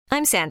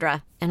I'm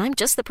Sandra, and I'm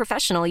just the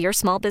professional your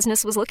small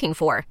business was looking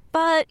for.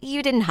 But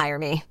you didn't hire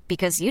me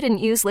because you didn't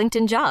use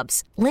LinkedIn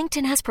Jobs.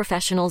 LinkedIn has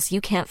professionals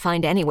you can't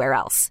find anywhere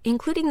else,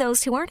 including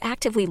those who aren't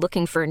actively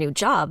looking for a new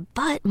job,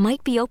 but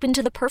might be open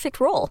to the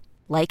perfect role,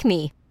 like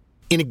me.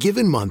 In a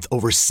given month,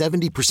 over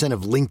 70%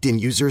 of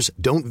LinkedIn users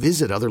don't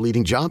visit other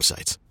leading job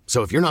sites.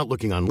 So if you're not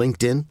looking on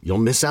LinkedIn, you'll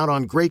miss out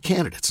on great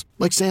candidates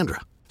like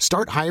Sandra.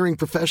 Start hiring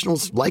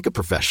professionals like a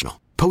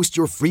professional. Post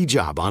your free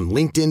job on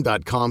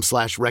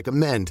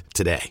linkedin.com/recommend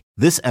today.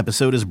 This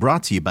episode is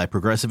brought to you by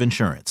Progressive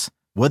Insurance.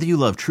 Whether you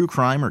love true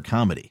crime or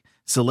comedy,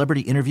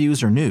 celebrity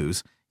interviews or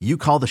news, you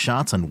call the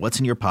shots on what's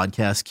in your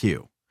podcast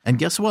queue. And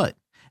guess what?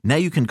 Now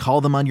you can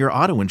call them on your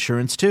auto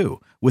insurance too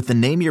with the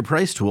Name Your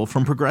Price tool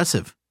from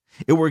Progressive.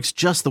 It works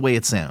just the way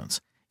it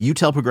sounds. You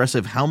tell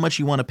Progressive how much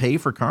you want to pay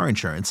for car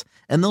insurance,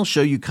 and they'll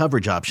show you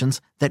coverage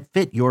options that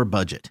fit your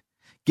budget.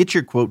 Get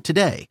your quote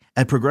today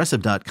at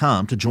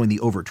Progressive.com to join the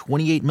over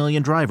 28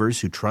 million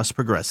drivers who trust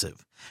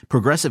Progressive.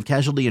 Progressive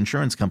Casualty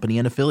Insurance Company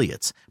and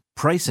Affiliates.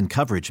 Price and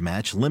coverage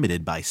match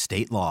limited by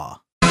state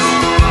law. Yeah,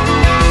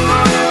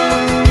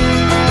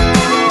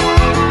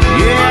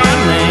 I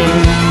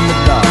named the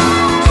dogs.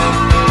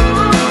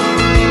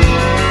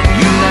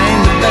 You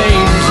named the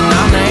babies and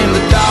I named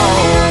the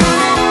dogs.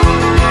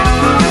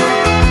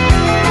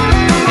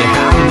 Yeah,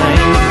 I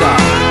named the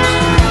dogs.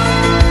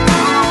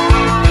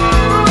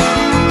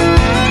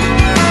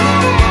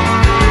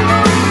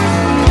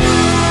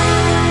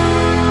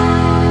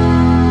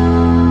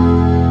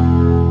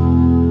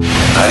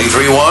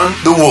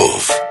 The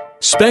Wolf.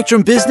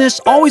 Spectrum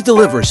Business always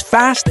delivers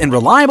fast and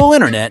reliable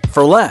internet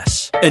for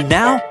less. And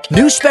now,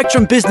 new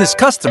Spectrum Business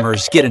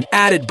customers get an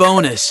added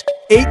bonus.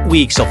 8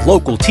 weeks of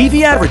local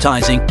TV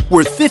advertising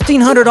worth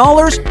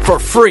 $1,500 for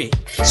free.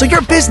 So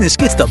your business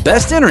gets the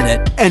best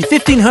internet and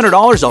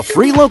 $1,500 of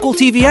free local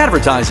TV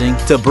advertising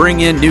to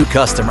bring in new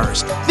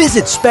customers.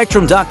 Visit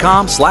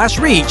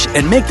spectrum.com/reach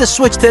and make the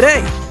switch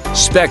today.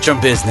 Spectrum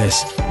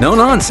Business. No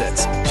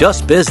nonsense,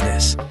 just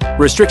business.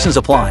 Restrictions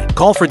apply.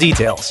 Call for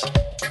details.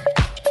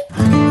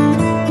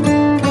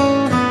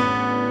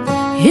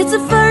 It's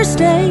the first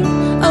day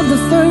of the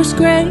first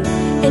grade,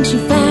 and she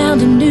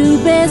found a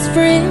new best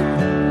friend.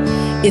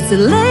 It's a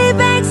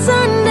laid-back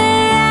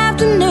Sunday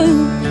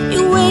afternoon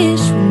you wish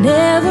would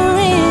never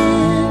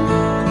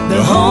end.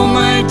 The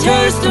homemade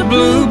taste of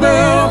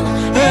Bluebell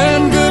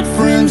and good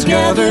friends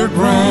gathered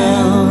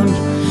round.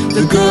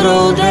 The good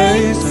old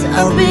days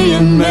are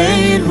being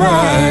made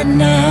right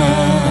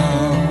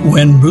now.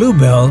 When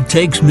Bluebell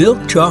takes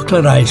milk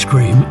chocolate ice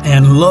cream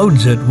and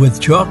loads it with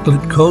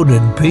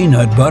chocolate-coated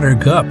peanut butter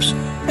cups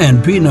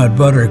and peanut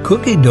butter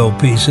cookie dough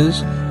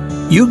pieces,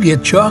 you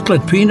get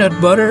chocolate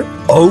peanut butter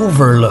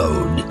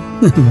overload.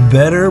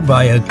 Better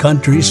by a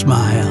country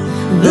smile.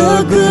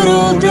 The good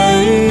old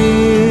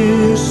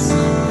days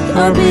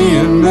are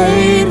being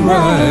made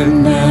right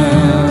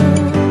now.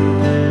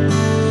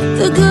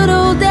 The good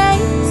old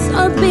days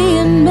are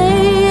being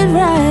made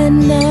right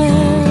now.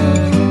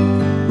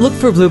 Look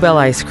for Bluebell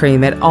ice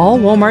cream at all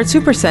Walmart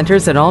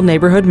supercenters and all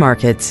neighborhood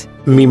markets.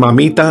 Mi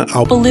mamita.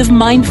 But live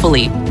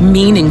mindfully,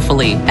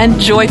 meaningfully, and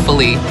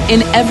joyfully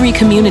in every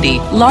community,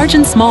 large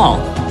and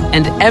small.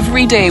 And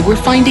every day we're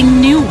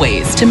finding new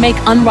ways to make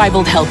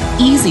unrivaled health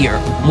easier,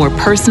 more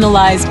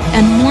personalized,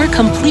 and more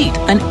complete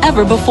than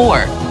ever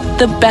before.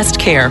 The best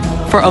care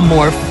for a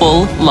more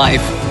full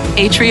life.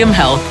 Atrium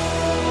Health.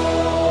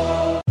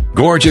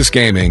 Gorgeous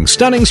gaming,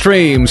 stunning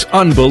streams,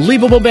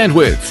 unbelievable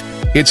bandwidth.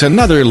 It's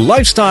another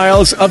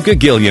Lifestyles of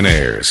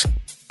Gagillionaires.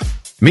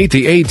 Meet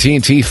the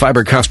AT&T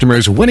Fiber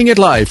customers winning at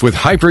life with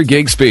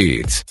hyper-gig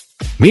speeds.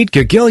 Meet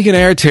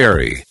Gagillionaire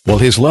Terry. While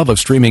his love of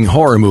streaming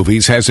horror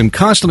movies has him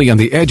constantly on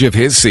the edge of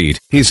his seat,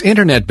 his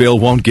internet bill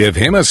won't give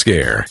him a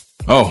scare.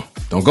 Oh,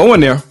 don't go in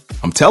there.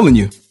 I'm telling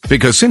you.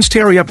 Because since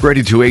Terry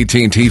upgraded to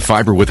AT&T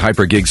Fiber with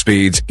hyper-gig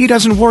speeds, he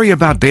doesn't worry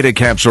about data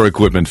caps or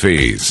equipment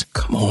fees.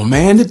 Come on,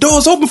 man. The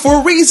door's open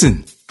for a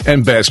reason.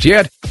 And best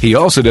yet, he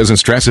also doesn't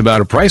stress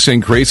about a price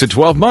increase at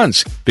 12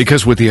 months,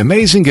 because with the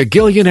amazing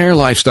Gagillionaire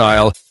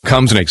lifestyle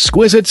comes an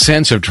exquisite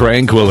sense of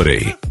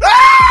tranquility.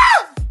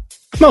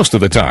 Most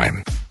of the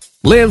time.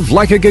 Live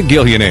like a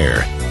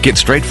Gagillionaire. Get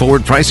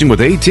straightforward pricing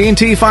with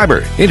AT&T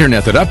Fiber.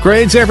 Internet that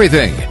upgrades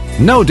everything.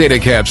 No data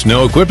caps,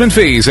 no equipment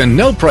fees, and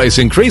no price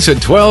increase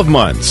at 12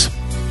 months.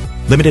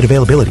 Limited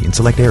availability in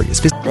select areas.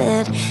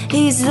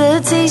 He's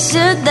the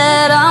t-shirt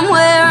that I'm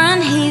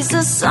wearing. He's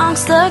the song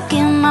stuck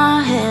in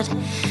my head.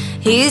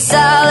 He's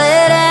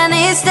solid and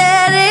he's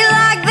steady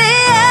like the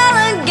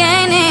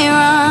Allegheny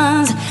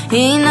runs.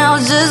 He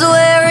knows just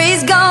where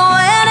he's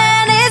going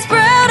and he's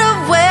proud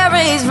of where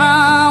he's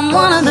from.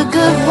 One of the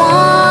good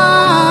ones.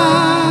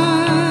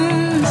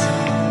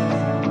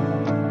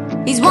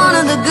 He's one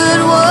of the good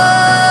ones.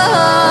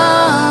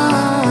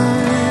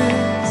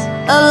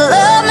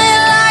 Love me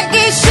like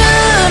he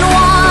should,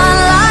 one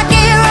like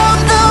he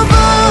wrote the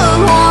book,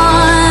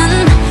 one.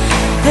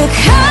 The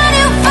kind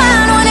you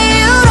find when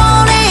you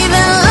don't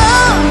even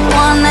look,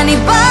 one.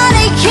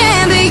 Anybody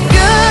can be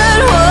good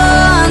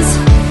once,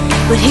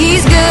 but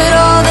he's good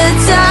all the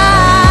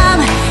time.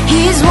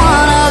 He's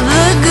one of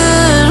the good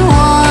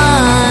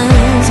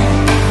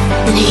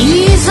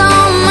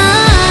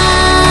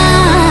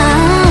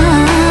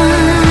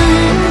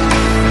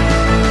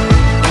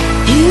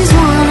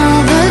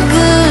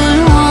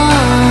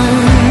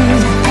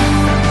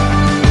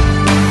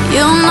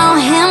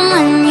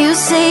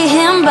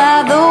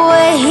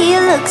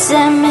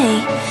at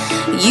me.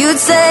 You'd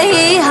say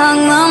he hung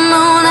the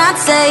moon, I'd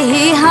say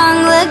he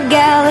hung the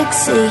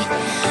galaxy.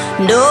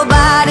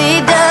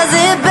 Nobody does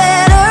it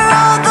better,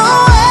 oh, the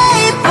way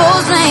he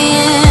pulls me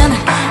in.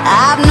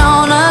 I've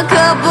known a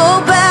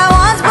couple bad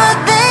ones, but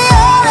they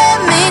all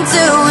led me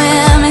to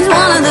him. He's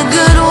one of the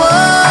good ones.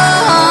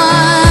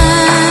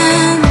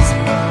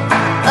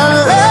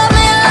 Love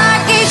me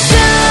like he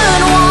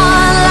should,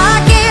 one,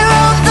 like he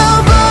wrote the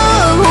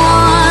book,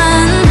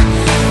 one.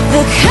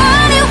 The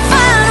kind you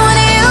find when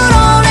you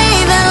don't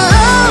even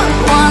look,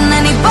 one.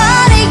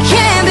 Anybody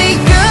can be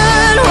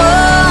good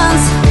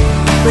ones,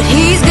 but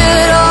he's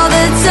good all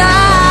the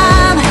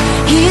time.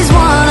 He's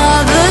one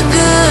of the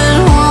good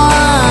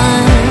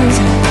ones,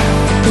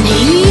 and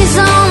he's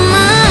on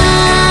mine.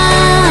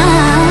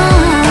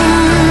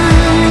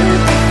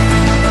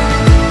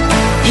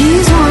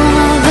 He's one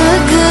of the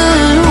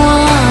good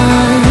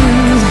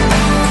ones.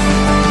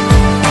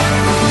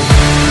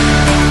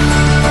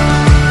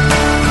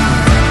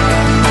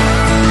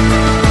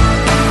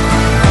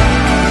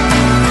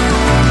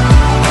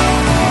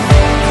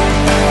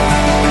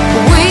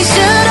 We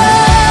should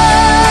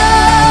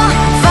all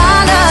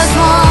find us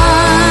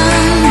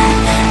one.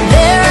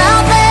 They're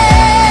out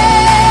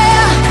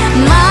there,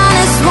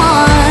 minus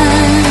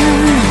one.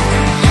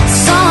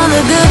 Some of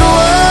the good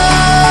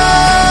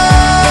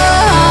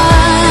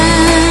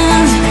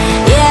ones.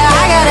 Yeah,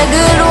 I got a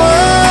good one.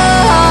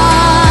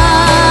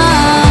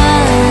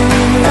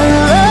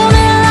 Love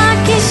me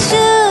like he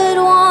should,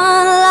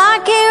 one,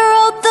 like he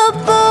wrote the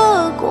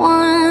book,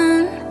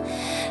 one.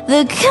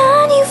 The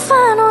kind you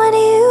find when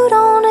you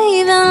don't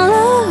even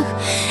look.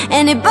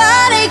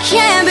 Anybody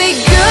can be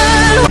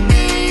good.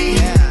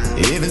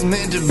 If it's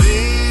meant to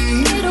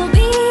be, It'll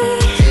be,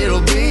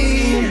 it'll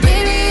be.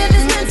 baby, if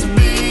it's meant to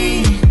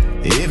be.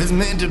 If it's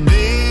meant to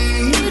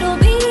be, It'll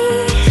be,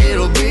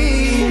 it'll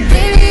be.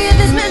 baby, if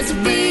it's meant to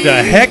be.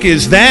 The heck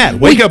is that?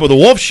 Wake up with the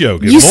Wolf Show.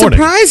 Good You morning.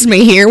 surprised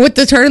me here with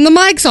the turning the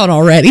mics on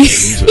already.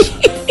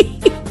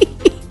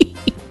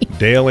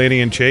 Dale,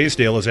 Annie, and Chase.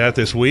 Dale is out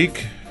this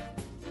week.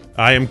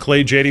 I am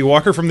Clay J.D.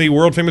 Walker from the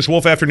world-famous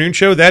Wolf Afternoon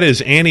Show. That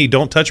is Annie,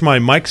 don't touch my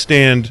mic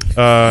stand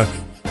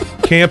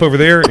camp over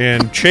there,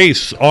 and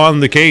Chase on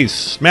the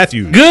case.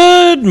 Matthew.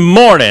 Good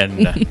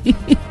morning.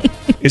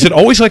 Is it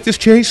always like this,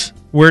 Chase?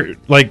 Where,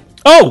 like,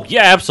 Oh,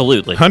 yeah,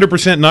 absolutely.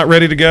 100% not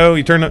ready to go?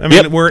 You turn. I mean,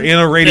 Yep. we're in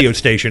a radio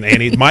station,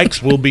 Annie.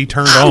 Mics will be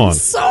turned on.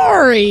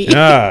 Sorry.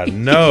 God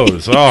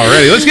knows.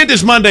 Alrighty, let's get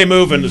this Monday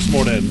moving this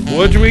morning,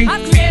 would we?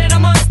 I've created a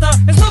monster,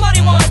 cause nobody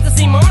wants to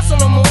see Marshall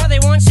no more. They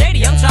want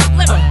shady, I'm chopped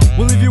liver.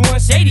 Well, if you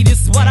want shady,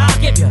 this is what I'll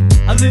give you.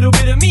 A little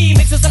bit of me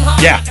mixed with some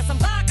hot Yeah.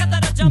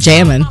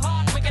 Jamming.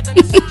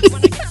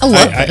 I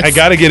love I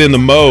got to get in the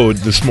mode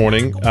this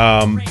morning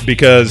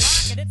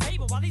because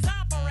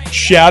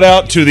shout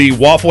out to the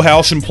Waffle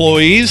House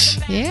employees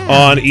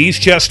on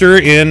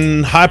Eastchester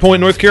in High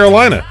Point, North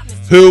Carolina,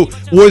 who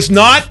was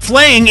not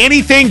playing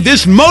anything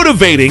this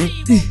motivating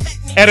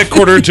at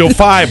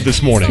 4:45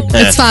 this morning.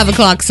 It's 5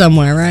 o'clock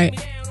somewhere, right?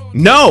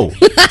 No.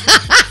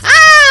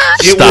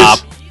 Stop.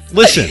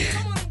 Listen,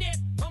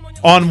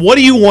 on what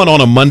do you want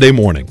on a Monday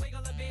morning?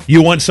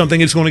 You want something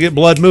that's going to get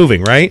blood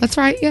moving, right? That's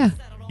right, yeah.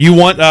 You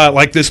want,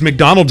 like this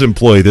McDonald's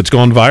employee that's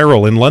gone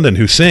viral in London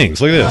who sings.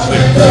 Look at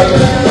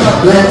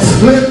this. Let's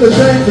split the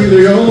check with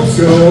the old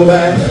school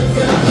back.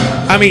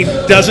 I mean,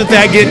 doesn't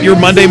that get your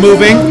Monday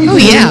moving? Oh,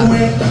 yeah.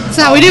 That's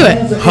how we do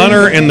it.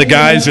 Hunter and the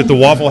guys at the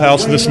Waffle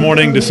House this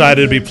morning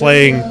decided to be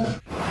playing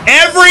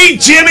every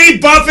Jimmy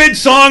Buffett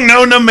song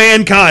known to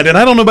mankind. And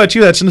I don't know about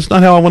you, that's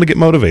not how I want to get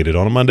motivated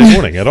on a Monday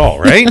morning at all,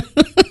 right?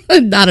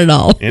 Not at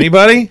all.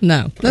 Anybody?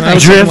 No. I'm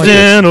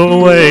drifting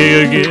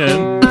away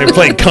again. They're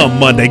playing Come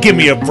Monday. Give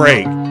me a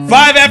break. 5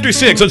 after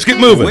 6. Let's get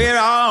moving. We're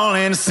all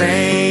in the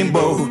same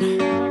boat,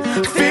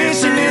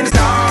 fishing in the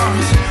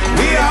stars.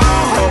 We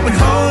all hoping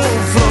hope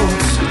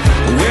floats.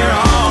 We're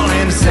all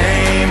in the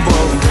same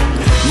boat.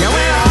 Yeah,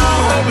 we're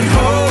all hoping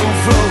hope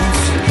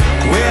floats.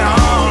 We're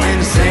all in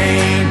the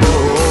same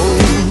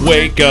boat.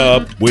 Wake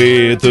up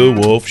with the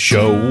Wolf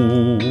Show.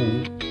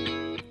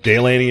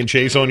 Dale, Annie, and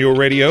Chase on your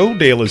radio.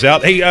 Dale is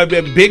out. Hey,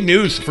 big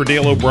news for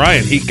Dale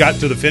O'Brien. He got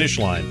to the finish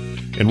line,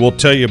 and we'll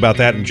tell you about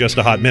that in just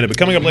a hot minute. But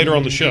coming up later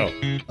on the show.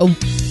 Oh,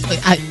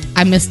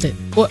 I missed it.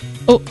 What?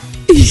 Oh.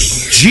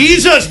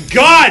 Jesus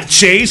God,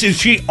 Chase, is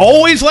she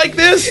always like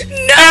this?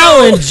 No!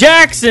 Alan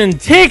Jackson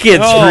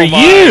tickets Oh, for my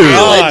you.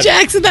 God. Alan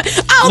Jackson.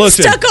 I'm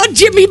Listen, stuck on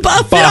Jimmy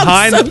Buffett.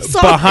 Behind, I'm so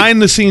sorry.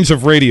 behind the scenes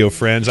of radio,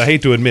 friends, I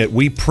hate to admit,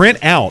 we print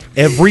out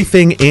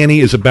everything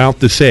Annie is about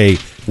to say.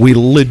 We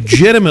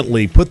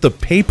legitimately put the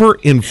paper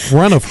in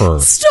front of her.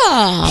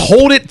 Stop.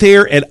 Hold it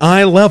there at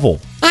eye level.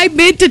 I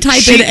meant to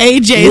type in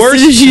AJ as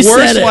soon as you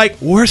said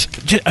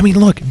it. I mean,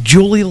 look,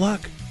 Julie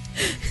Luck,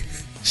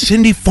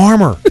 Cindy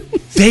Farmer,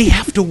 they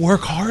have to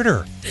work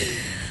harder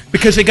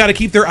because they got to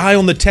keep their eye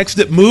on the text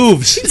that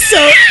moves.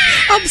 So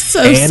I'm so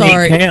Annie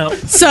sorry. Camp.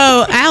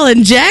 So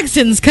Alan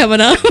Jackson's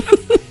coming up.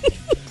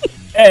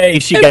 Hey,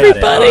 she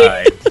Everybody.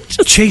 got it.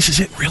 Chase, is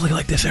it really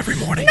like this every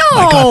morning? No.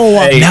 Oh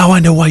my God. Hey. Now I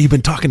know why you've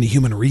been talking to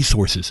human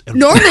resources.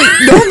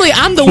 Normally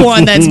I'm the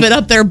one that's been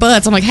up their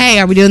butts. I'm like, hey,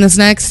 are we doing this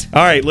next?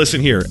 All right,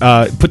 listen here.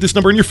 Put this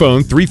number in your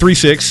phone,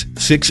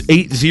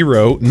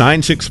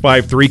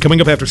 336-680-9653.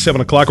 Coming up after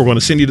 7 o'clock, we're going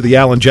to send you to the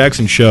Alan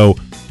Jackson Show.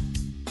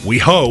 We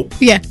hope.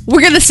 Yeah,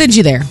 we're going to send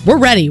you there. We're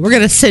ready. We're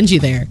going to send you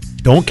there.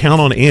 Don't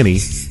count on Annie.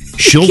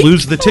 She'll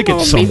lose the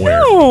tickets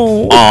somewhere.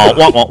 No. Wah,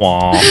 wah,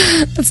 wah.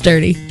 That's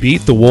dirty.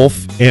 Beat the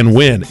wolf and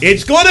win.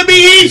 It's going to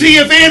be easy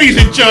if Annie's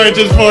in charge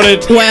this morning.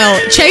 Well,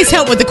 Chase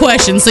helped with the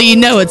question, so you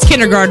know it's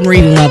kindergarten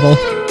reading level.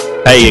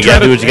 Hey, you got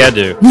to do what you got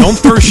to do. Don't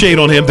first shade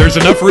on him. There's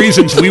enough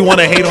reasons we want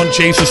to hate on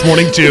Chase this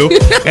morning, too.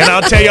 And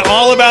I'll tell you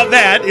all about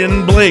that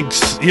in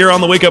blinks here on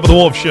the Wake Up with the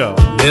Wolf Show.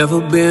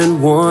 Never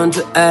been one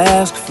to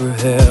ask for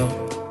help.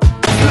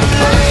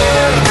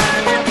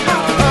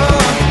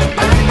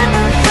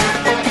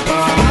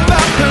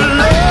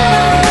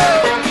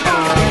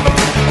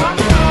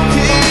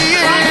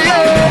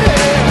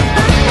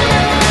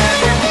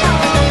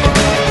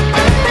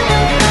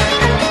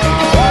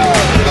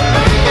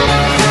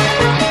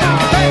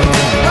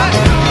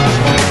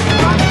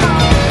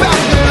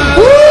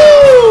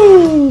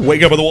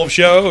 Wake Up with the Wolf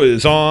Show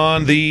is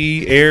on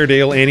the air.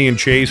 Dale, Annie, and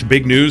Chase.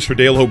 Big news for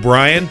Dale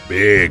O'Brien.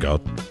 Big. I'll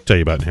tell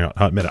you about it in a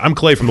hot minute. I'm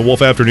Clay from the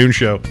Wolf Afternoon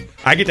Show.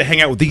 I get to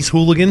hang out with these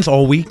hooligans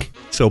all week,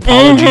 so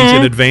apologies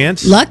in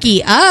advance.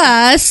 Lucky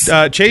us.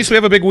 Chase, we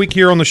have a big week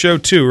here on the show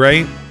too,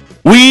 right?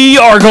 We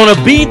are going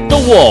to beat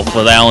the wolf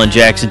with Alan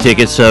Jackson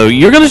tickets, so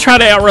you're going to try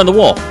to outrun the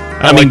wolf.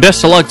 I mean,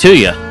 best of luck to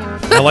you.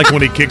 I like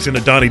when he kicks into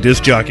Donnie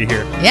Disc Jockey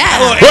here. Yeah.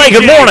 Hello, Hey,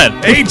 good morning.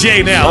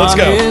 AJ now, let's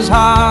go. Is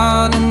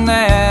hot and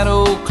that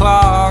old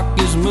clock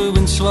is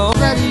moving slow.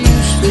 That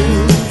used to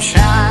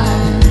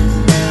shine.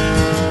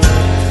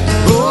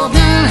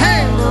 Broken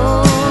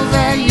halo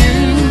that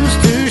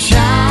used to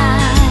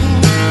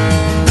shine.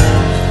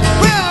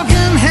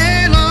 Broken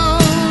halo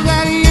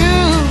that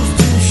used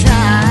to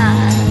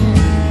shine.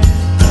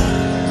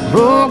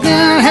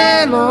 Broken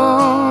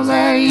halo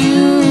that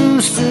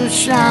used to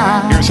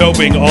shine. Here's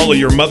hoping all of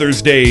your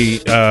Mother's Day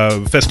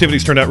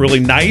festivities turned out really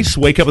nice.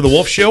 Wake Up with the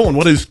Wolf Show on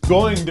what is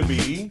going to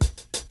be,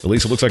 at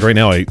least it looks like right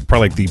now,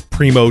 probably like the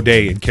primo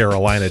day in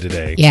Carolina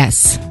today.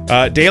 Yes.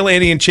 Dale,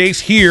 Annie, and Chase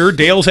here.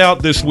 Dale's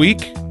out this week.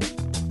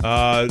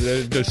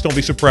 Just don't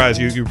be surprised.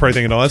 You're probably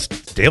thinking, oh,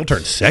 Dale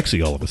turned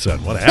sexy all of a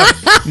sudden. What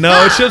happened?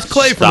 No, it's just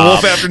Clay from the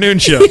Wolf Afternoon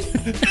Show.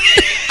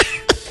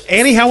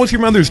 Annie, how was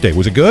your Mother's Day?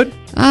 Was it good?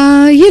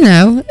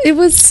 It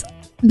was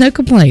no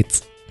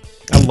complaints.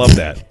 I love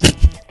that.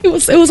 It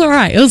was all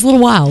right. It was a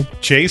little wild.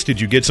 Chase, did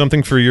you get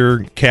something for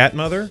your cat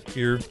mother?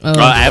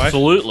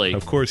 Absolutely.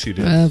 Of course you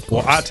did. Of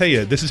course. Well, I'll tell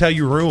you, this is how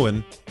you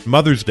ruin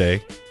Mother's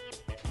Day.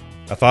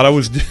 I thought I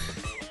was...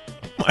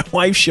 My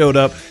wife showed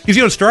up.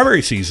 Because,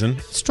 strawberry season.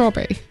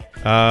 Strawberry.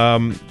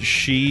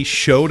 She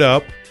showed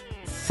up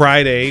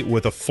Friday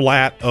with a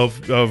flat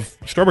of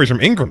strawberries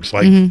from Ingram's.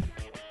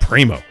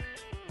 Primo.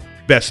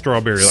 Best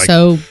strawberry.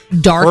 So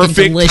dark and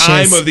delicious.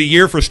 Perfect time of the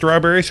year for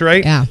strawberries,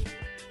 right? Yeah.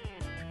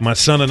 My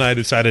son and I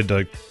decided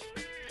to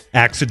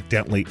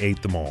accidentally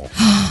ate them all.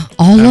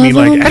 All of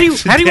them?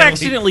 How do you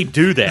accidentally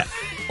do that?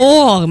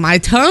 Oh, my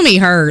tummy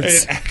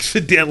hurts.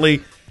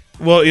 Accidentally.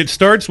 Well, it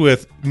starts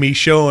with me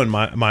showing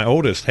my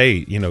oldest,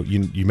 hey,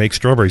 you make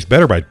strawberries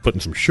better by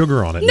putting some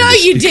sugar on it. No,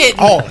 you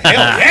didn't. Oh, hell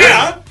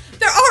yeah.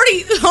 They're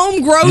already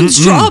homegrown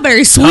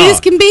strawberries, sweet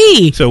as can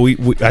be. So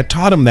I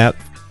taught him that.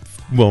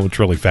 Well, it's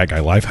really fat guy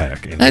life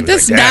hack.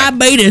 That's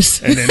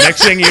diabetes. And the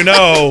next thing you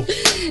know,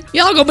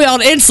 y'all gonna be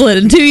on insulin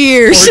in 2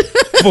 years.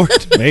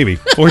 Maybe.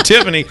 Or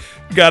Tiffany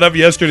got up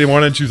yesterday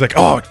morning and she was like,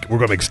 "Oh, we're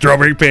gonna make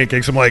strawberry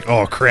pancakes." I'm like,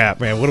 "Oh crap,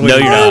 man! What do we? No,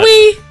 you're not.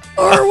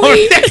 Are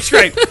we? That's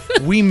right.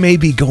 We may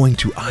be going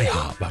to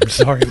IHOP. I'm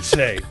sorry to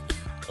say.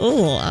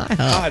 Oh, IHOP.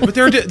 God, but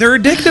they're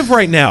addictive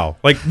right now.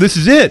 Like this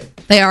is it.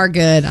 They are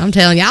good. I'm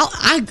telling you.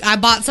 I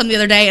bought some the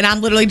other day, and I'm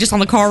literally just on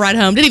the car ride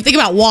home. Didn't even think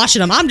about washing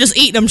them. I'm just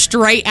eating them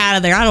straight out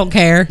of there. I don't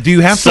care. Do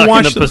you have to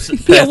wash them?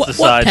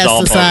 What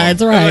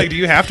pesticides? Right. Do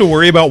you have to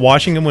worry about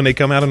washing them when they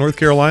come out of North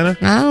Carolina?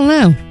 I don't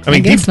know. I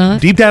guess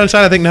not. Deep down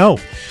inside, I think no.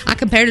 I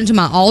compared them to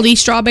my Aldi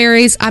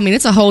strawberries. I mean,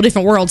 it's a whole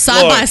different world.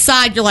 Side by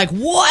side, you're like,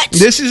 what?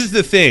 This is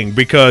the thing,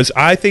 because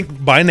I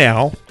think by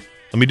now,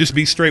 let me just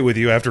be straight with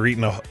you, after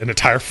eating an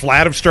entire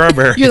flat of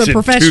strawberries. You're the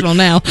professional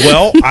now.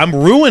 Well, I'm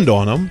ruined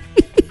on them.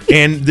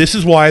 And this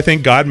is why I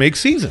think God makes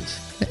seasons.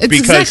 It's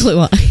exactly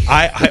why.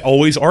 I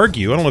always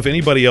argue. I don't know if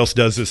anybody else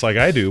does this like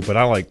I do,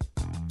 but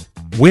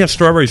we have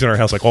strawberries in our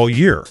house like all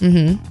year.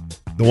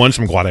 Mm-hmm. The ones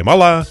from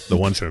Guatemala, the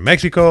ones from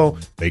Mexico,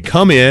 they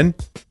come in,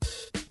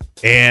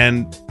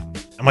 and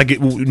I'm like,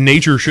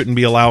 nature shouldn't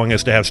be allowing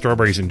us to have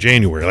strawberries in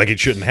January. Like, it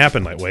shouldn't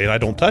happen that way, and I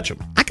don't touch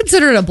them. I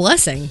consider it a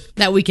blessing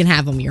that we can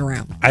have them year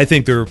round. I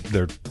think they're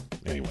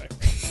anyway.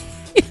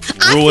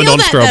 Ruined on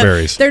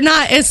strawberries. They're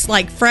not as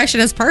fresh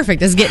and as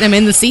perfect as getting them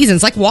in the season.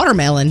 It's like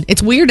watermelon.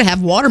 It's weird to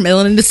have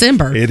watermelon in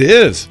December. It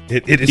is.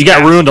 It is. You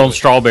got ruined on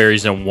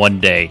strawberries in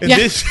one day.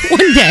 Yeah,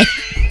 one day.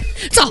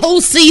 It's a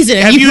whole season.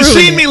 Have you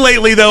seen me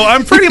lately, though?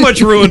 I'm pretty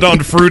much ruined on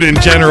fruit in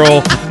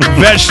general,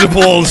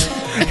 vegetables.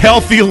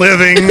 healthy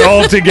living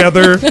all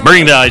together.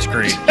 Bring the ice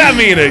cream. I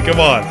mean it. Come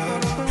on.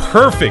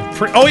 Perfect.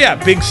 Oh, yeah.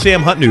 Big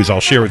Sam Hunt news I'll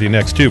share with you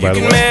next, too, by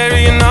the way.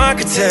 Marry an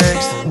architect,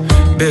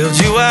 build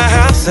you a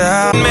house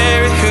out,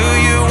 marry who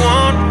you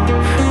want,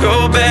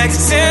 go back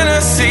to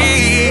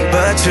Tennessee,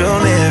 but you'll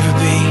never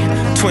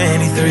be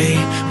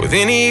 23 with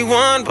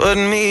anyone but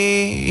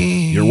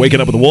me. You're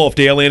waking up with the Wolf,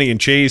 Dale, Annie,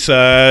 and Chase.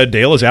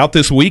 Dale is out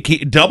this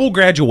week. Double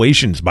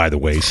graduations, by the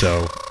way,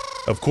 so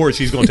of course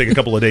he's going to take a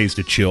couple of days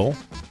to chill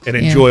and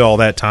enjoy all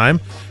that time.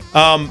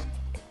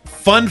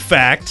 Fun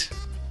fact,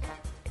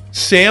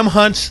 Sam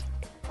Hunt's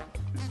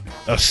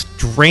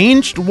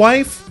estranged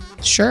wife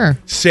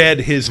said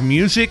his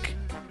music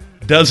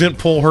doesn't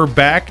pull her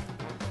back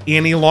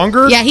any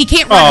longer. Yeah, he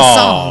can't write a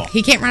song.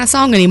 He can't write a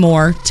song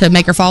anymore to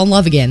make her fall in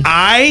love again.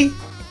 I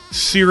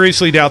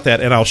seriously doubt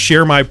that, and I'll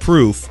share my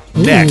proof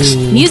next.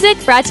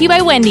 Music brought to you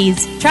by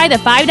Wendy's. Try the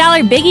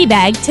 $5 Biggie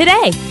Bag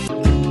today.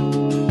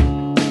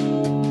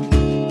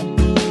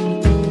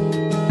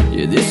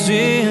 Yeah, this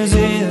is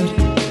it.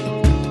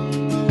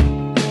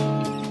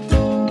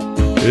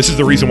 This is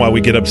the reason why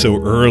we get up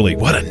so early.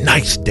 What a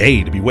nice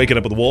day to be waking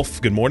up with the Wolf.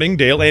 Good morning,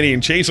 Dale, Annie,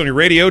 and Chase on your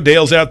radio.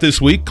 Dale's out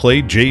this week.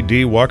 Clay,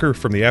 J.D. Walker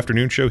from the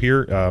afternoon show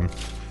here.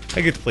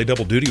 I get to play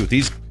double duty with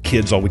these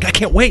kids all week. I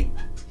can't wait.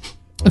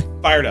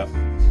 Fired up.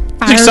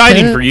 It's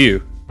exciting for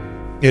you.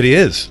 It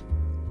is.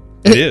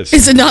 It is.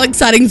 Is it not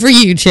exciting for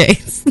you,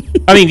 Chase?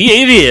 I mean,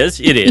 it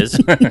is. It is.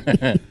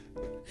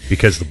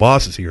 Because the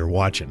boss is here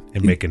watching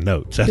and making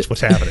notes. That's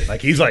what's happening.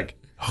 Like, he's like,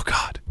 oh,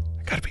 God,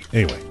 I got to be.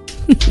 Anyway.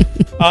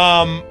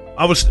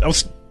 I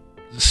was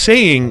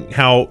saying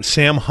how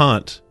Sam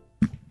Hunt,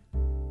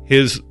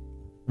 his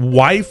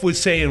wife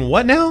was saying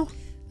what now?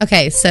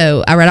 Okay,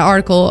 so I read an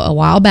article a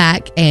while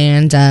back,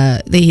 and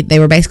they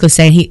were basically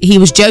saying he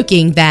was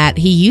joking that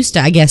he used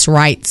to, I guess,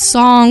 write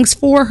songs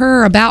for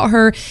her, about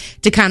her,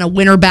 to kind of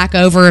win her back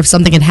over if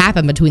something had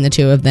happened between the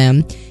two of them.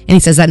 And he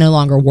says that no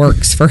longer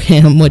works for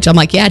him, which I'm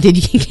like, yeah,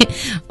 dude, you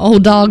can't,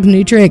 old dog,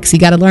 new tricks. You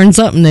got to learn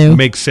something new.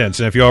 Makes sense.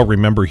 And if you all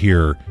remember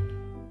here,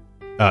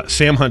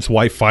 Sam Hunt's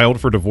wife filed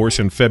for divorce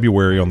in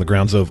February on the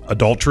grounds of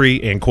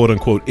adultery and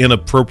quote-unquote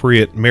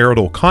inappropriate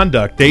marital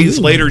conduct. Days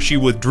later, she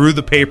withdrew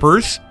the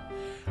papers,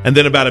 and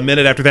then about a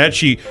minute after that,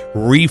 she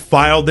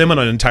refiled them in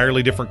an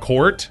entirely different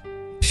court.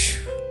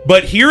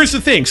 But here's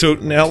the thing. So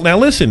now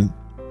listen.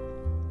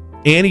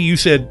 Annie,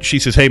 she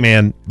says, hey,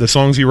 man, the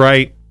songs you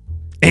write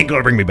ain't going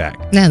to bring me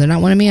back. No, they're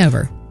not winning me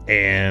over.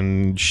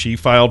 And she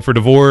filed for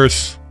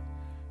divorce.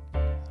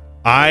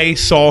 I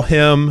saw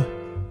him,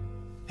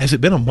 has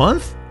it been a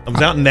month? I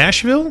was out in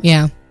Nashville.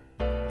 Yeah.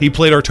 He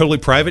played our Totally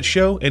Private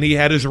show, and he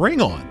had his ring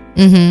on.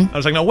 Mm-hmm. I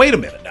was like, now, wait a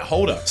minute. Now,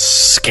 hold up.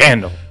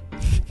 Scandal.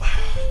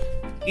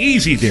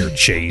 Easy there,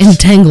 Chase.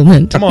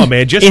 Entanglement. Come on,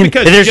 man. There's an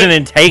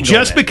entanglement.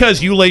 Just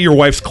because you lay your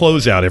wife's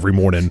clothes out every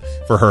morning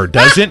for her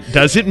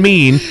doesn't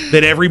mean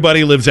that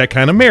everybody lives that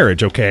kind of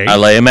marriage, okay? I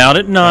lay them out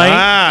at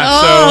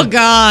night.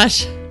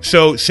 Gosh.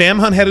 So Sam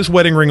Hunt had his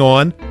wedding ring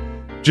on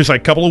just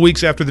like a couple of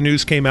weeks after the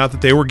news came out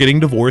that they were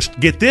getting divorced.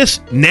 Get this.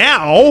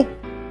 Now,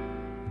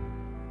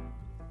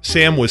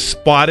 Sam was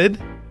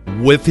spotted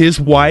with his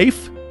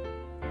wife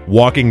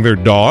walking their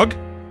dog.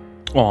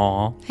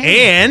 Aww.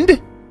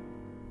 And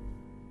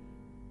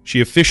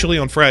she officially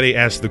on Friday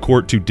asked the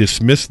court to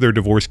dismiss their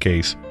divorce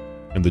case,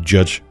 and the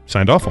judge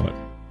signed off on it.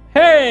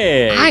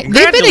 Hey,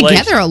 they've been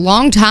together a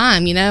long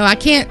time, you know. I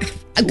can't.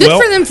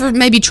 Good for them for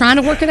maybe trying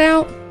to work it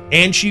out.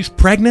 And she's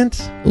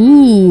pregnant.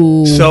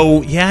 Ooh.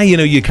 So, yeah, you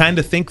know, you kind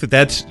of think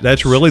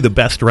that's really the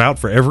best route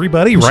for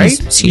everybody, right?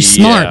 She's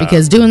smart,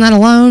 because doing that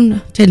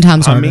alone, 10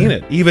 times harder. I mean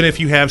it. Even if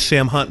you have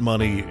Sam Hunt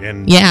money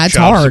and it's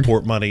child hard.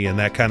 support money and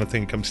that kind of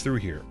thing comes through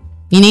here.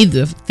 You need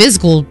the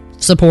physical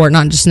support,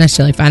 not just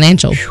necessarily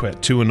financial.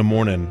 At 2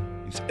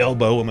 a.m, he's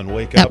elbow him and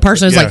wake up. That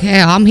person is like,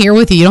 hey, I'm here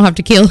with you. You don't have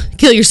to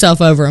kill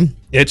yourself over him.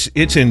 It's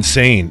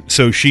insane.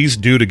 So she's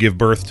due to give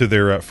birth to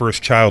their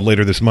first child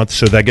later this month.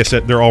 So I guess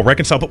that they're all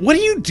reconciled. But what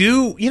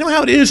do? You know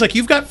how it is. Like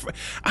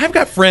I've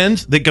got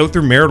friends that go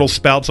through marital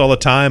spouts all the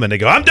time, and they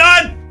go, I'm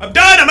done,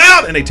 I'm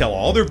out, and they tell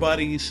all their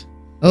buddies.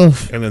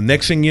 Oof. And the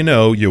next thing you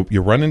know,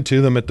 you run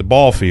into them at the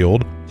ball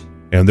field,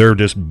 and they're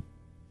just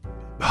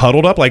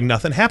huddled up like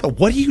nothing happened.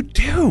 What do you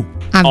do?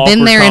 I've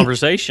been there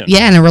conversation.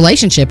 In a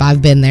relationship.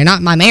 I've been there,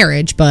 not my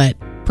marriage, but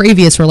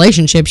previous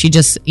relationships. You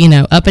just,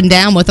 up and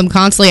down with them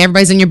constantly.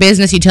 Everybody's in your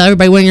business. You tell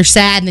everybody when you're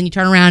sad, and then you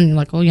turn around and you're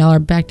like, oh, y'all are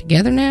back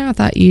together now? I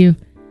thought he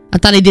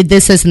did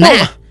this, and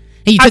that.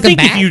 And you took him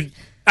back?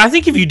 I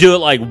think if you do it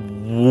like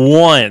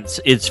once,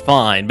 it's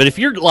fine. But if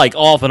you're like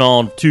off and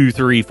on 2,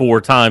 3,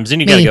 4 times, then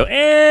you got to go,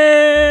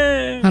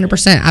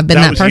 100%. I've been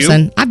that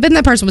person. You? I've been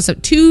that person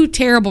with 2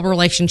 terrible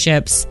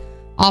relationships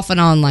off and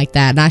on like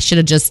that, and I should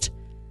have just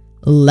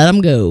let them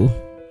go.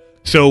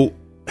 So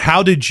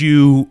how did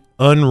you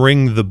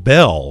unring the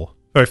bell? All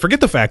right,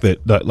 forget the fact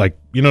that like,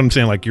 you know what I'm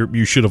saying? Like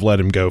you should have let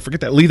him go.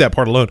 Forget that. Leave that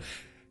part alone.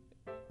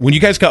 When you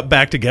guys got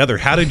back together,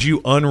 how did you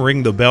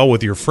unring the bell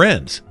with your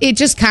friends? It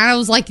just kind of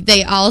was like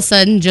they all of a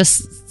sudden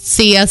just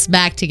see us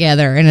back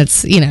together. And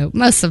it's,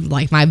 most of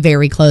like my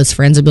very close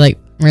friends would be like,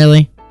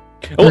 really?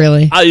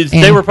 Really.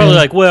 They were probably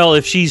like, well,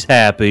 if she's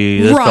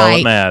happy, that's all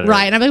that matters.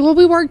 Right. And I'm like, well,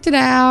 we worked it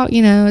out.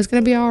 You know, it's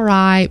going to be all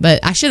right.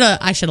 But I should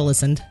have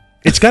listened.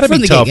 It's got to be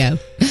from the tough. get-go.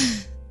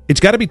 It's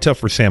got to be tough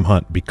for Sam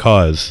Hunt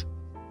because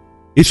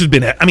this has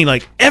been, I mean,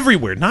 like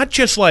everywhere, not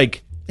just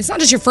like. It's not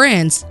just your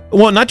friends.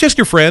 Well, not just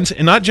your friends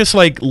and not just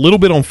like a little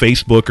bit on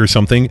Facebook or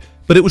something,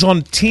 but it was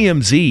on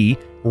TMZ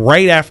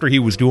right after he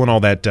was doing all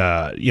that,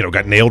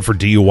 got nailed for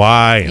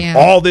DUI and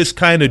all this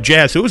kind of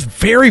jazz. So it was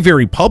very,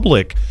 very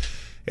public.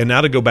 And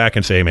now to go back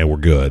and say, hey, man, we're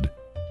good.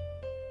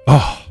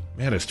 Oh,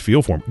 man, it's to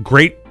feel for him.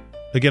 Great,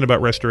 again,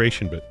 about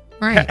restoration.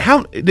 But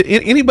how did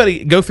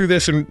anybody go through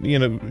this and,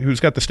 who's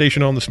got the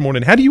station on this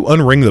morning? How do you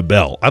unring the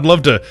bell? I'd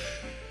love to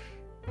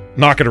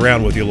knock it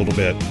around with you a little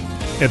bit.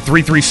 At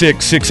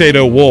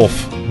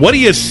 336-680-WOLF. What do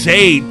you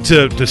say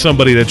to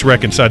somebody that's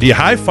reconciled? Do you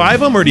high-five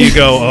them, or do you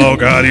go, oh,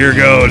 God, here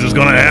goes. It's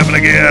going to happen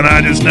again.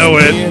 I just know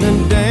it. In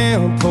a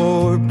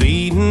downpour,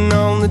 beating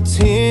on the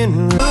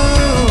tin roofs.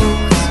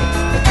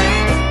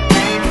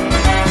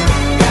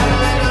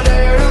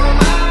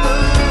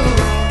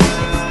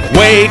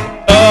 Wake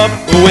up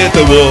with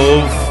the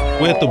wolf,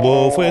 with the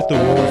wolf, with the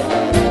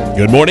wolf.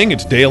 Good morning,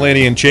 it's Dale,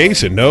 Annie, and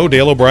Chase, and no,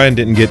 Dale O'Brien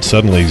didn't get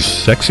suddenly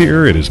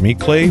sexier. It is me,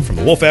 Clay, from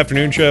the Wolf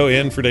Afternoon Show,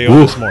 in for Dale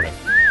this morning.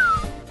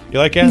 You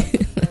like that?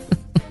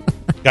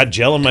 Got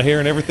gel in my hair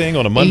and everything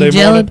on a Monday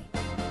morning.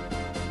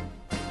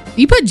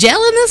 You put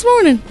gel in this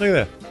morning? Look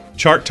at that.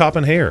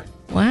 Chart-topping hair.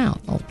 Wow.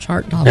 Oh,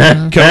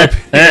 chart-topping. Come up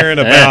here in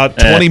about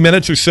 20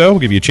 minutes or so.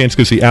 We'll give you a chance to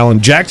go see Alan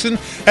Jackson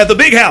at the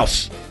Big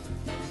House.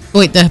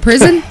 Wait, the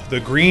prison?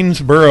 The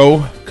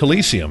Greensboro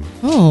Coliseum.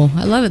 Oh,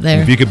 I love it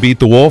there. If you could beat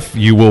the wolf,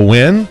 you will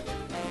win.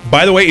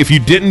 By the way, if you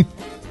didn't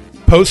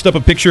post up a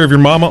picture of your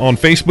mama on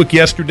Facebook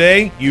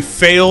yesterday, you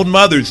failed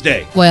Mother's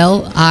Day.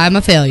 Well, I'm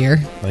a failure.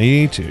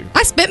 Me too.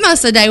 I spent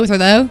most of the day with her,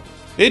 though.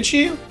 Did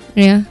you?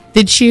 Yeah.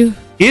 Did you?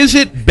 Is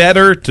it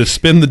better to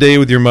spend the day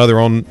with your mother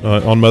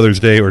on Mother's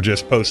Day or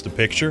just post a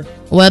picture?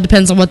 Well, it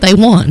depends on what they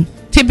want.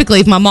 Typically,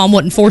 if my mom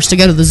wasn't forced to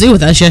go to the zoo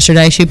with us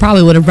yesterday, she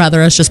probably would have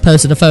rather us just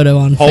posted a photo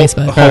on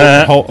Facebook.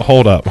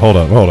 Hold up.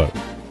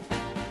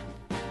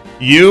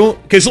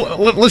 Because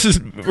let's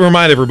just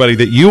remind everybody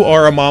that you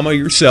are a mama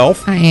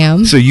yourself. I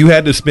am. So you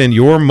had to spend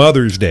your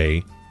Mother's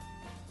Day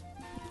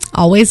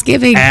always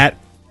giving at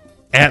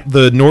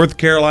the North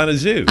Carolina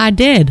Zoo. I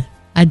did.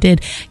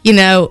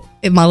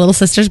 My little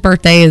sister's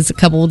birthday is a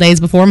couple of days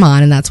before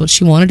mine, and that's what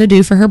she wanted to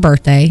do for her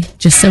birthday.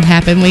 Just so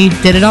happened we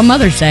did it on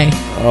Mother's Day.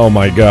 Oh,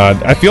 my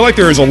God. I feel like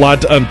there is a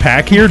lot to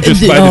unpack here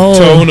just by the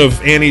tone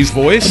of Annie's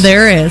voice.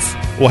 There is.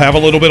 We'll have a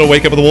little bit of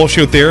Wake Up with the Wolf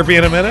Show therapy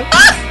in a minute.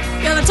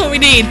 Yeah, that's what we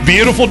need.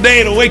 Beautiful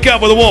day to wake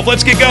up with a wolf.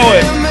 Let's get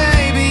going.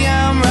 Maybe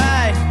I'm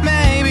right,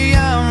 maybe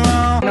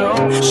I'm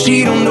wrong. No,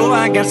 she don't know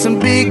I got some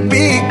big,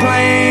 big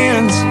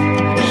plans.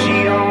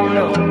 She don't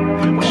know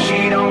what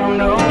she don't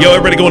know. Yo,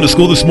 everybody going to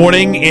school this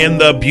morning in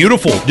the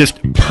beautiful,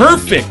 just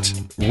perfect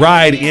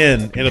ride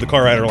into the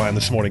car rider line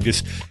this morning.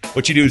 Just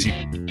what you do is you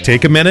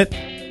take a minute,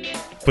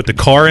 put the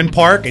car in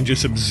park, and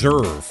just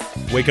observe.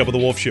 Wake Up with the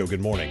Wolf Show. Good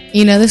morning.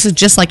 This is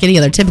just like any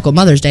other typical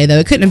Mother's Day, though.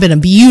 It couldn't have been a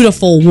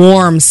beautiful,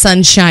 warm,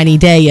 sunshiny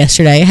day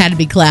yesterday. It had to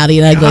be cloudy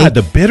and ugly. God,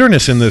 the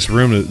bitterness in this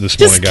room this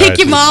morning, guys. Just kick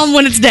your mom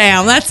when it's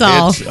down. That's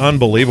all. It's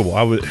unbelievable.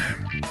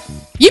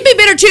 You'd be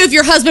bitter, too, if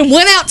your husband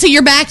went out to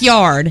your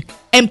backyard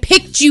and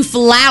picked you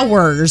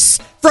flowers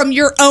from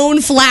your own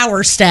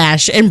flower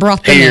stash and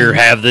brought them Here, in.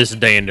 have this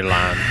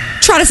dandelion.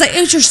 Try to say,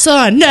 it was your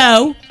son.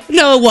 No,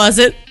 it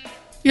wasn't.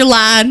 You're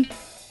lying.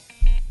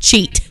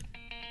 Cheat.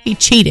 He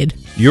cheated.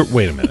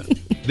 Wait a minute.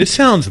 This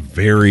sounds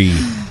very...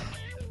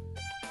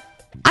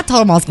 I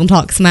told him I was going to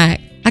talk smack.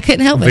 I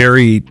couldn't help it.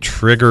 Very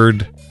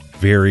triggered,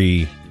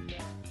 very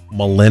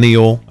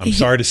millennial. I'm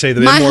sorry to say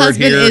the My M word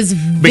husband here. is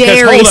Because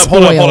very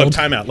hold up, spoiled.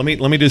 time out. Let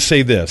me just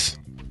say this.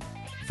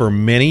 For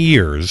many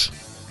years,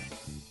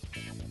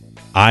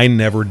 I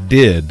never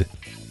did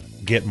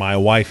get my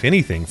wife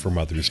anything for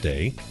Mother's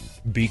Day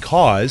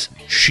because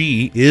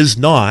she is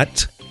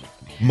not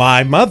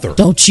my mother.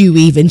 Don't you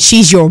even.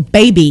 She's your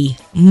baby,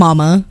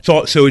 mama.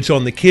 So it's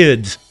on the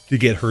kids to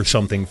get her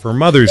something for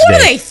Mother's What Day.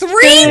 are they, 3?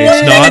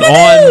 It's not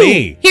on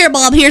me. Here,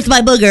 Bob, here's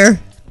my booger.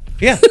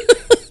 Yeah.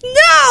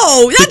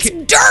 No, that's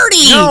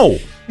dirty.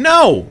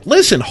 No.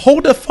 Listen,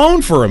 hold the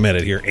phone for a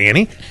minute here,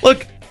 Annie.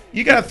 Look,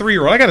 you got a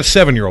 3-year-old. I got a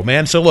 7-year-old,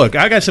 man. So look,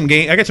 I got some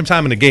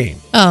time in the game.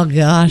 Oh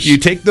gosh. You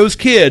take those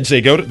kids. They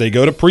go to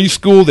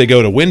preschool. They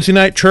go to Wednesday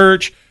night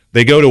church.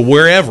 They go to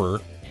wherever,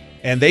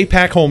 and they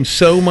pack home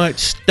so much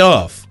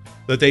stuff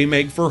that they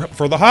make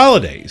for the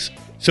holidays.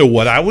 So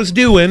what I was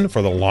doing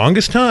for the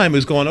longest time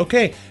is going,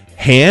 okay,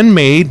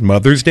 handmade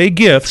Mother's Day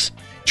gifts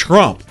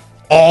trump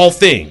all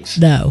things.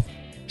 No.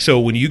 So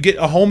when you get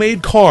a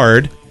homemade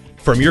card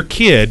from your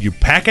kid, you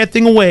pack that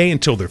thing away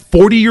until they're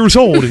 40 years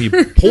old, and you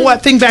pull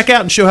that thing back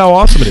out and show how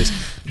awesome it is.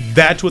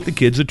 That's what the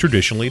kids have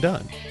traditionally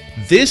done.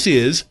 This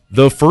is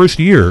the first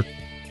year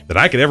that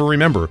I could ever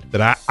remember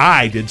that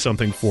I did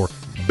something for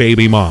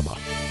baby mama.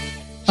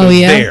 So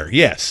there,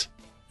 yes.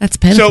 That's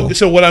pitiful.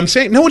 So what I'm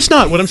saying, no, it's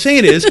not. What I'm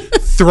saying is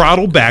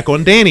throttle back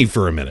on Danny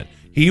for a minute.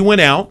 He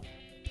went out.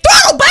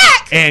 Throttle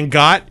back? and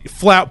got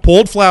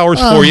pulled flowers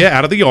for you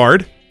out of the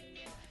yard.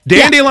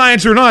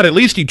 Dandelions or not, at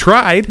least he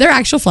tried. They're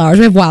actual flowers.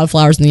 We have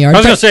wildflowers in the yard. I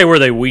was going to say, were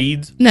they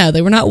weeds? No,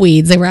 they were not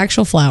weeds. They were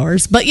actual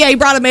flowers. But yeah, he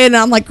brought them in, and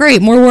I'm like, great,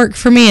 more work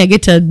for me. I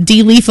get to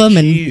de-leaf them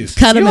and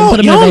cut them and put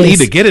them in a vase. Y'all need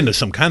to get into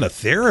some kind of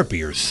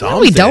therapy or something. No,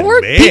 we don't.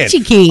 We're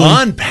peachy keen.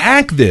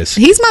 Unpack this.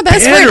 He's my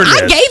best friend.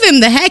 I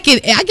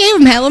gave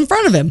him hell in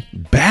front of him.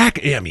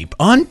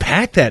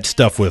 Unpack that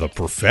stuff with a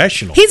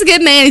professional. He's a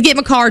good man. He's getting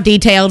my car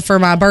detailed for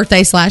my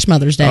birthday /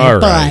 Mother's Day. All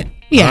right. But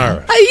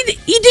yeah,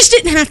 you just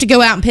didn't have to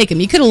go out and pick them.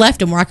 You could have left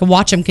them where I could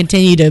watch them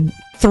continue to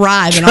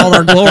thrive in all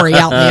their glory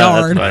out in the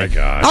yard. My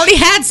gosh. I already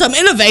had some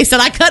in a vase that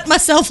I cut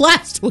myself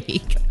last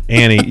week.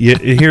 Annie,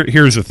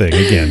 here's the thing.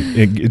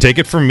 Again, take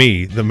it from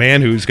me, the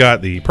man who's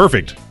got the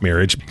perfect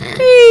marriage,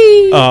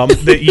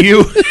 that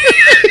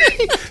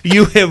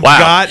you have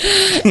got.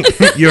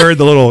 You heard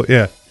the little,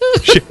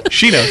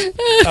 she knows.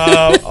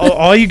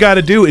 All you got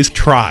to do is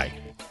try.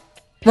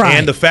 Right.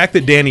 And the fact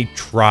that Danny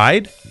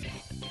tried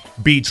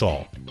beats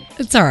all.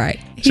 It's all right.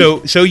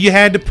 So you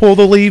had to pull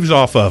the leaves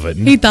off of it.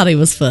 He thought he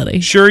was funny.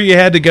 Sure, you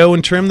had to go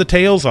and trim the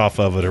tails off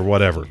of it or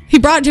whatever. He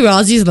brought it to me while I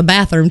was using the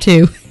bathroom,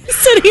 too.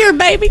 Sit here,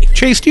 baby.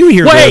 Chase, do you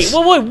hear this?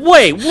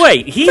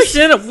 Wait. He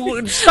said,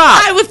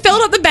 stop. I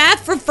filled up the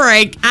bath for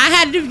Frank. I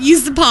had to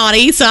use the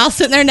potty, so I was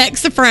sitting there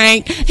next to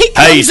Frank. He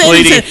comes in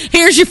and said,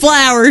 here's your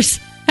flowers.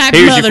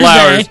 Happy Mother's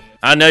Day.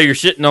 I know you're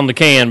sitting on the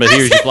can, but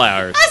here's your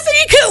flowers. I said,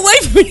 you couldn't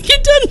wait for me to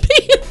get done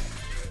peeing.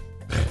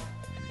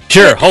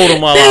 Sure, hold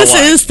them while I watch.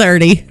 This is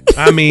 30.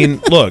 I mean,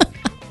 look,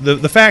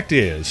 the fact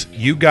is,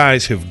 you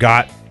guys have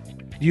got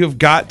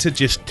to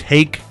just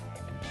take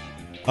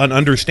an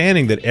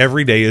understanding that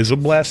every day is a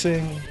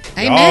blessing.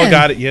 Amen. All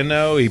got it,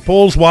 he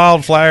pulls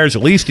wildflowers.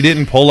 At least he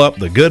didn't pull up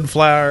the good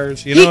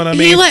flowers. You know what I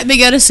mean? He let me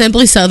go to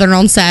Simply Southern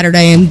on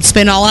Saturday and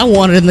spend all I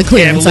wanted in the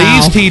clearance aisle.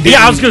 At least he didn't.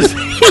 Yeah, I was going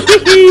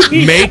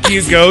to make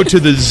you go to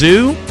the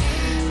zoo.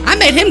 I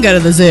made him go to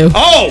the zoo.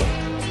 Oh,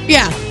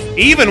 yeah.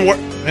 Even worse.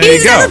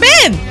 He's never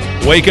been.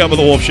 Wake Up with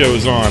the Wolf Show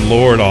is on.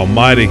 Lord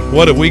Almighty,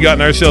 what have we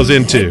gotten ourselves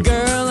into?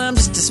 Girl, I'm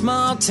just a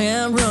small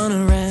town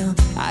running around.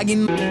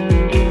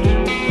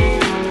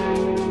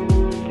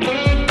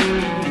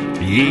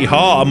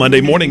 Yeehaw!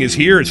 Monday morning is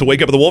here. It's the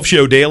Wake Up with the Wolf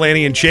Show. Dale,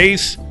 Annie, and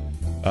Chase.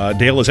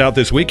 Dale is out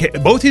this week.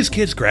 Both his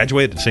kids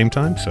graduate at the same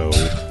time, so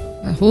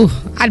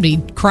I'd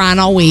be crying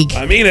all week.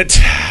 I mean it.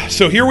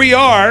 So here we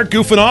are,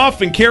 goofing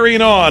off and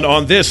carrying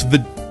on this,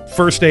 the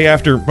first day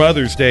after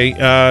Mother's Day.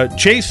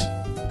 Chase,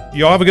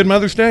 you all have a good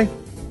Mother's Day?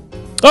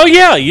 Oh,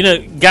 yeah.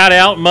 Got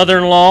out,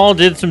 mother-in-law,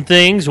 did some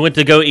things, went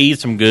to go eat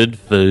some good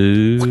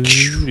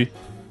food.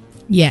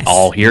 Yes.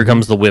 Oh, here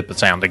comes the whip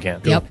sound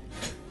again. Yep.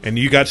 And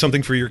you got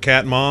something for your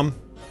cat mom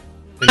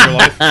in your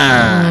life?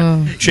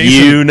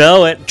 You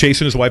know it.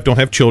 Chase and his wife don't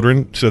have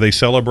children, so they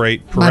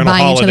celebrate parental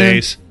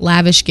holidays.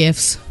 Lavish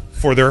gifts.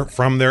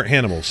 From their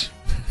animals.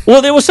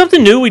 Well, there was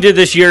something new we did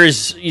this year.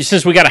 Is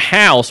since we got a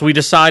house, we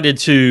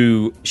decided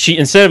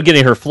instead of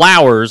getting her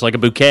flowers like a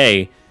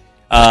bouquet,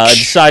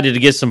 decided to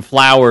get some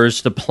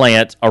flowers to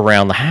plant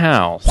around the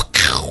house.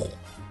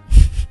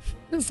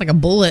 It's like a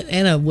bullet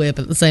and a whip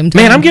at the same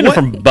time. Man, I'm getting it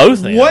from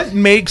both ends. What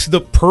makes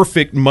the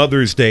perfect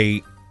Mother's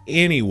Day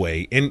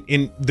anyway?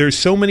 And there's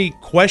so many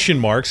question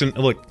marks. And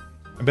look,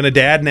 I've been a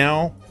dad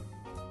now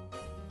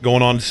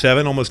going on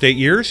 7, almost 8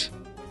 years,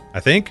 I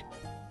think.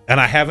 And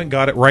I haven't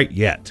got it right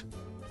yet.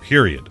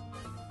 Period.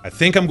 I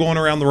think I'm going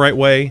around the right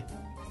way.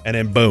 And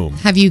then boom.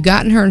 Have you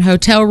gotten her a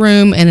hotel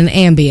room and an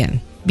Ambien?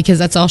 Because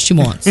that's all she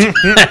wants.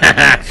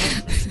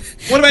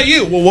 What about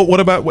you? Well, what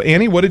about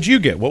Annie? What did you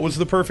get? What was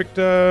the perfect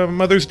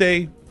Mother's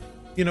Day,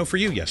 for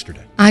you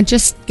yesterday? I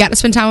just got to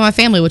spend time with my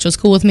family, which was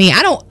cool with me.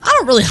 I don't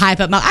really hype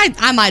up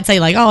I might say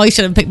like, oh, you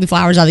should have picked me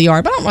flowers out of the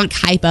yard, but I don't like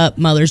hype up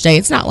Mother's Day.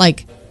 It's not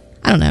like,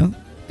 I don't know.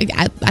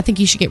 I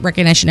think you should get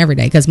recognition every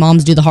day because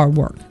moms do the hard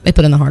work. They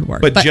put in the hard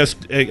work. But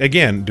just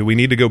again, do we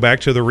need to go back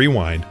to the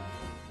rewind?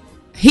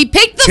 He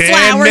picked the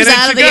flowers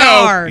out of the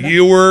yard.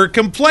 You were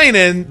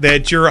complaining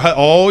that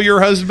all your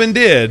husband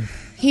did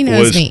he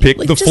knows was me. Pick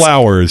the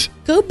flowers.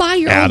 Go buy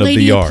your old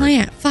lady a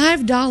plant.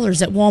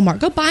 $5 at Walmart.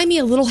 Go buy me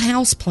a little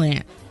house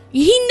plant.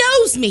 He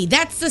knows me.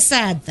 That's the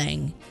sad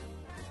thing.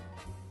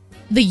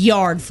 The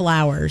yard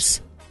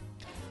flowers.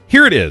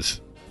 Here it is.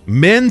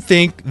 Men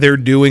think they're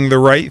doing the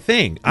right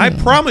thing. I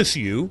promise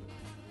you,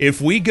 if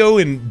we go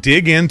and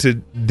dig into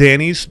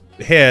Danny's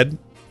head,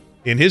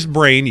 in his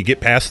brain, you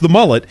get past the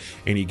mullet,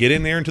 and you get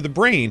in there into the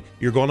brain,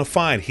 you're going to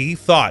find he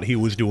thought he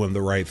was doing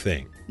the right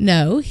thing.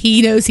 No,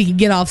 he knows he can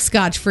get off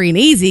scotch-free and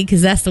easy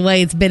because that's the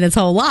way it's been his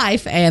whole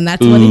life, and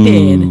that's what he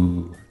did.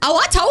 Oh,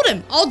 I told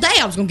him all day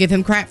I was going to give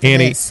him crap for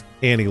this.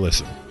 Annie,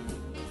 listen.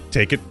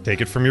 Take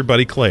it from your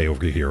buddy Clay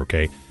over here,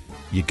 okay?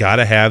 You got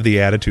to have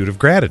the attitude of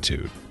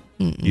gratitude.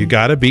 You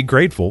got to be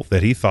grateful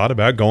that he thought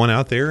about going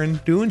out there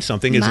and doing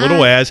something as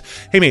little as,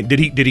 hey man, did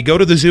he go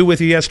to the zoo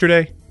with you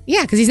yesterday?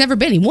 Yeah, because he's never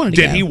been. He wanted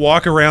to go. Did he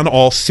walk around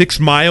all 6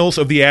 miles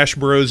of the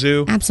Ashboro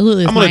Zoo?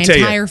 Absolutely. With my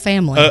entire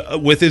family.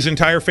 With his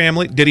entire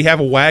family? Did he have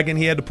a wagon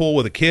he had to pull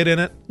with a kid in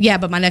it? Yeah,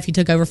 but my nephew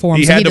took over for him.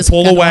 He so had to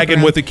pull a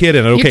wagon with a kid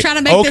in it. Okay. You're trying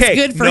to make this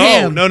good for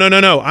him.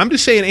 No. I'm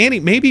just saying, Annie,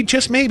 maybe,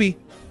 just maybe,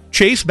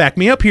 Chase, back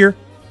me up here.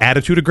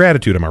 Attitude of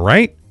gratitude, am I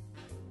right?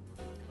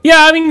 Yeah,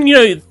 I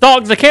mean,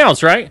 dogs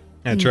accounts, right?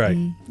 That's right.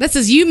 This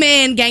is you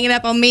men ganging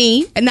up on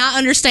me and not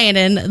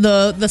understanding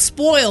the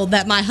spoiled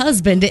that my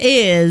husband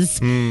is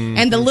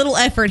and the little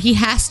effort he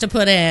has to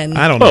put in.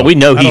 I don't know. Well, we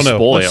know he's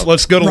spoiled.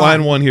 Let's go to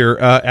line 1 here.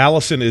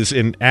 Allison is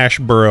in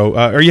Ashboro.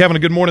 Are you having a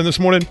good morning this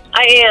morning?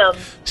 I am.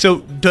 So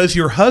does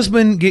your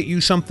husband get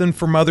you something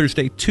for Mother's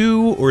Day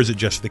too, or is it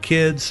just the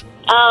kids?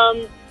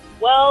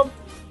 Well,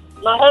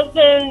 my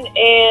husband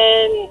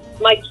and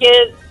my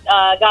kids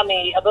got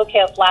me a bouquet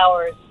of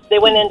flowers. They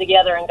went in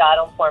together and got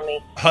them for me.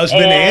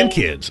 Husband and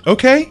kids.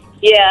 Okay.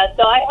 Yeah,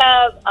 so I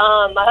have,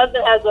 my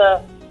husband has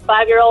a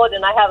 5-year-old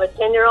and I have a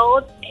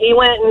 10-year-old. He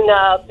went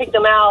and picked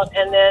them out,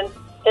 and then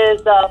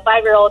his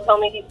 5-year-old told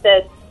me, he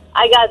said,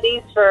 I got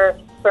these for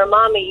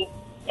Mommy.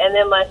 And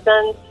then my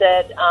son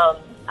said,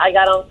 I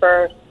got them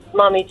for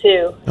Mommy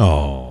too.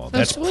 Oh,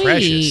 that's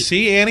precious.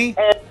 See, Annie?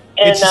 And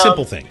it's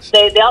simple things.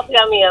 They also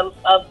got me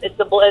it's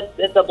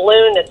a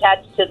balloon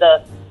attached to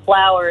the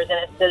flowers, and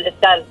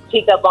it's got a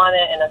teacup on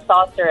it and a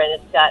saucer, and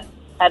it's got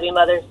Happy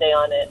Mother's Day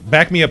on it.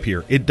 Back me up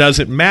here. It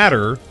doesn't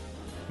matter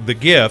the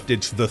gift,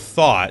 it's the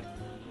thought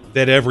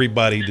that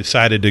everybody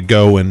decided to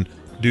go and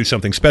do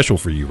something special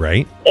for you,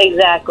 right?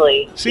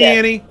 Exactly. See,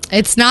 Annie?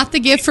 It's not the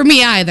gift for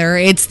me either.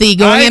 It's the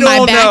going in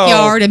my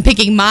backyard and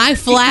picking my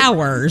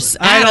flowers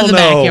out of the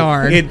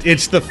backyard.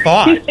 It's the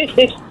thought.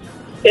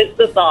 It's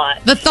the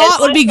thought. The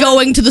thought would be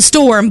going to the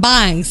store and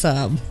buying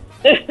some.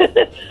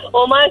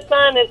 Well, my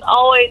son is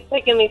always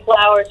picking me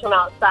flowers from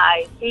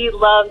outside. He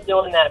loves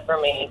doing that for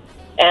me.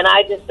 And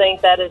I just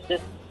think that is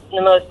just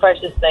the most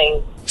precious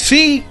thing.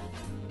 See?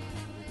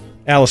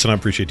 Allison, I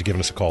appreciate you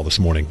giving us a call this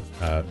morning.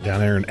 Down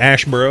there in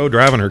Ashboro,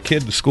 driving her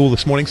kid to school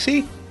this morning.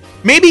 See?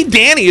 Maybe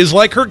Danny is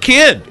like her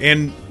kid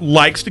and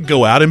likes to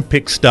go out and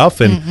pick stuff.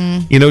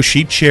 And,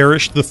 she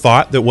cherished the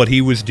thought that what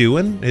he was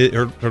doing,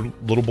 her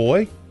little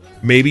boy,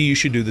 maybe you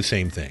should do the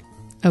same thing.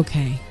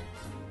 Okay.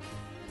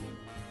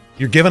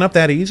 You're giving up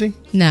that easy?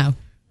 No.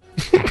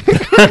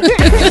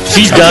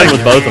 She's done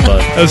with both of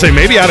us. I would say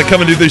maybe I ought to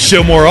come and do this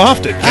show more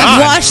often.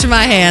 I've washed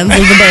my hands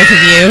with the both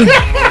of you.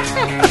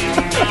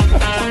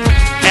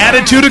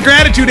 Attitude of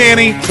gratitude,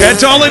 Annie.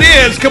 That's all it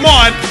is. Come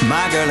on.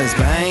 My girl is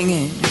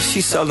banging.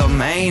 She's solo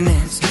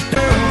maintenance.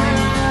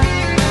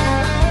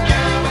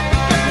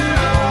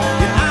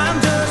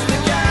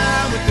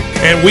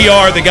 And we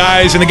are the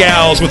guys and the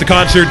gals with the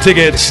concert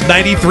tickets.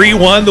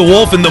 93.1 The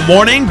Wolf in the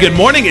morning. Good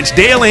morning. It's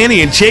Dale,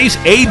 Annie, and Chase.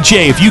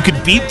 AJ, if you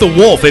could beat the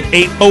Wolf at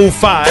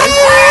 8:05.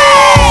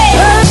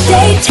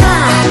 Birthday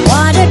time.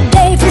 What a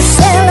day for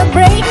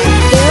celebrating.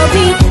 There'll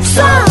be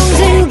songs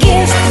and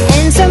gifts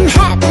and some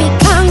happy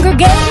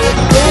congregating.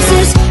 This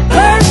is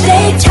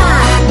birthday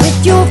time with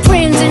your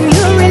friends and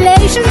your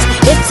relations.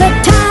 It's a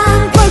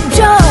time for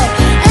joy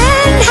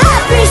and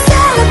happy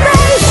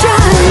celebrations.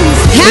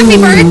 Happy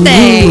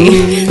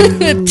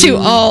birthday to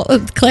all.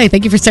 Clay,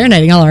 thank you for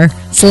serenading all our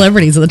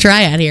celebrities of the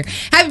Triad here.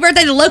 Happy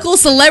birthday to local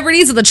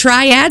celebrities of the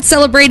Triad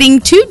celebrating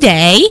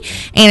today.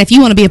 And if you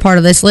want to be a part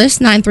of this list,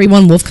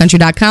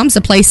 931wolfcountry.com is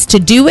the place to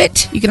do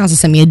it. You can also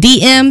send me a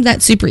DM.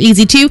 That's super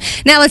easy too.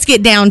 Now let's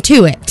get down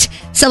to it.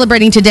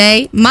 Celebrating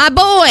today, my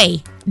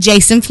boy,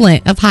 Jason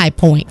Flint of High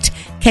Point.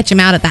 Catch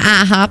him out at the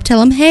IHOP.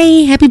 Tell him,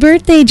 hey, happy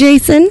birthday,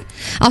 Jason.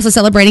 Also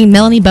celebrating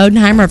Melanie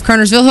Bodenheimer of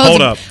Kernersville.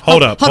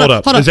 Hold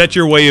up. Is that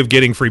your way of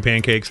getting free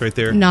pancakes right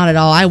there? Not at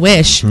all. I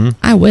wish.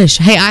 I wish.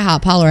 Hey,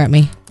 IHOP, holler at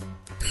me.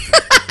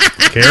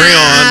 Carry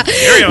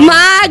on.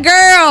 My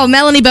girl,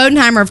 Melanie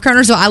Bodenheimer of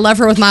Kernersville. I love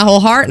her with my whole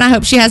heart, and I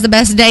hope she has the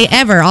best day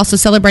ever. Also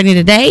celebrating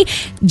today,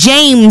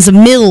 James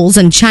Mills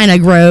in China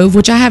Grove,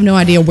 which I have no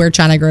idea where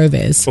China Grove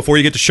is. Before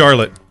you get to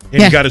Charlotte.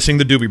 And you got to sing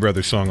the Doobie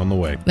Brothers song on the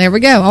way. There we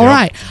go. All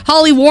right.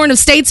 Holly Warren of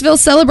Statesville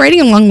celebrating,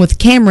 along with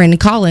Cameron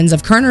Collins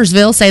of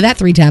Kernersville. Say that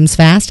 3 times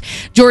fast.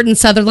 Jordan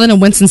Sutherland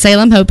of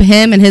Winston-Salem. Hope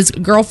him and his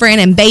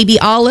girlfriend and baby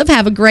Olive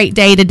have a great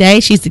day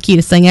today. She's the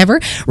cutest thing ever.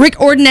 Rick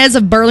Ordonez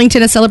of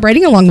Burlington is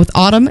celebrating, along with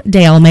Autumn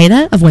De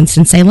Almeida of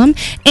Winston-Salem.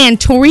 And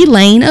Tori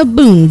Lane of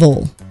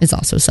Boonville is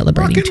also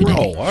celebrating today.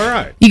 Roll. All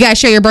right. You guys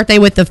share your birthday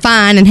with the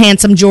fine and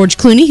handsome George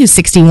Clooney, who's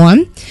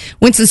 61.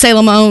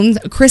 Winston-Salem owns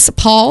Chris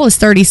Paul is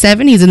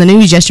 37. He's in the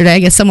news yesterday. I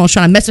guess someone was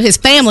trying to mess with his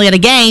family at a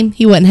game.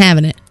 He wasn't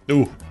having it.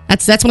 Ooh.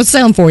 That's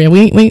Winston-Salem for you.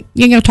 You ain't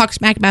gonna talk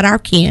smack about our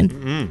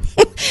kin.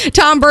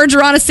 Tom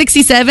Bergeron is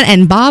 67,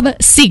 and Bob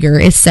Seeger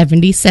is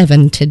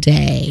 77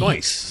 today.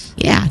 Nice.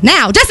 Yeah.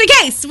 Now, just in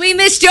case we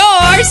missed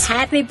yours,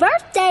 happy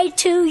birthday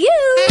to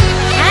you.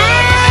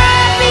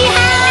 Happy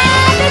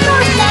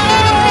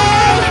birthday.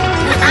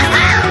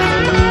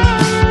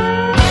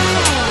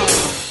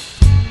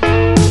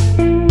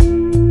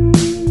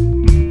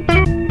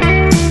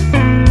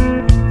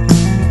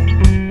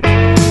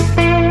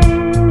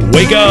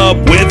 Wake up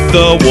with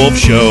the Wolf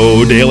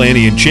Show. Dale,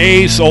 Annie, and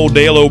Chase. Old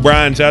Dale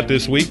O'Brien's out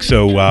this week,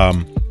 so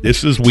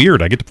this is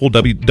weird. I get to pull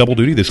double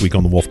duty this week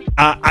on the Wolf.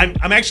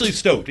 I'm actually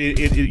stoked.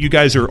 You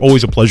guys are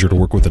always a pleasure to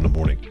work with in the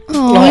morning.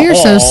 Oh, you're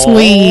so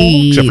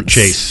sweet. Except for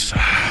Chase.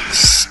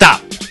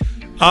 Stop.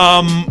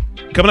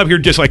 Coming up here,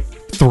 just like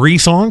 3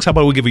 songs. How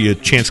about we give you a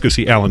chance to go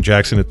see Alan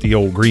Jackson at the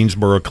old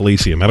Greensboro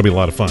Coliseum? That'll be a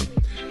lot of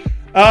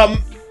fun.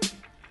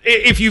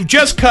 If you've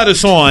just cut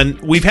us on,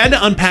 we've had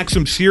to unpack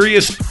some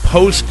serious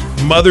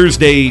post-Mother's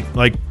Day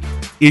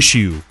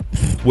issue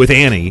with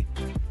Annie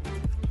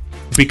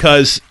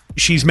because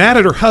she's mad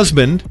at her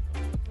husband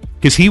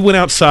because he went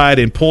outside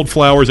and pulled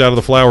flowers out of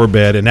the flower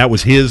bed, and that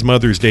was his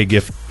Mother's Day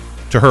gift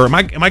to her. Am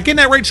I getting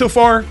that right so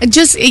far?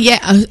 Just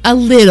a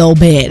little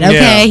bit. Okay,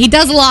 Yeah. he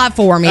does a lot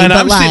for me. And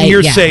but I'm sitting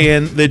here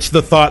saying that it's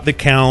the thought that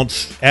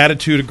counts,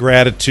 attitude of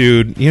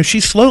gratitude. You know,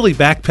 she's slowly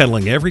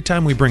backpedaling every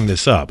time we bring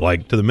this up.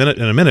 Like in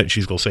a minute,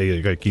 she's gonna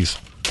say like he's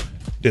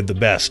did the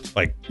best,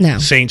 like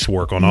saints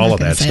work on all of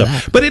that stuff.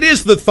 that. But it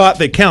is the thought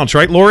that counts,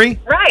 right, Lori?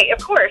 Right,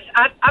 of course.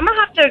 I'm gonna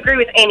have to agree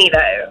with Annie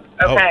though.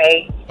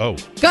 Okay. Oh.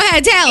 Go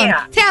ahead, tell him.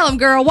 Yeah. Tell him,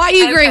 girl. Why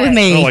you agree with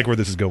me? I don't like where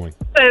this is going.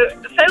 So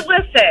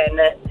listen.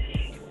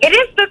 It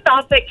is the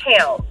thought that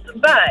counts,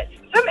 but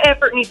some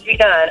effort needs to be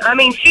done. I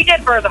mean, she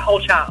did birth the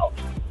whole child.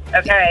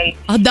 Okay.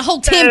 The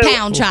whole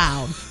 10-pound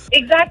child.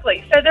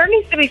 Exactly. So there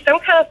needs to be some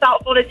kind of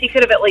thoughtfulness. He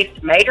could have at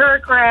least made her a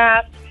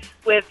craft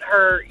with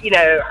her,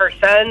 her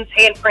son's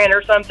handprint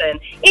or something.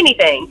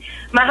 Anything.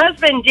 My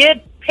husband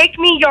did pick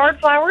me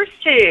yard flowers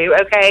too,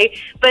 okay?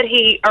 But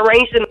he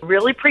arranged them in a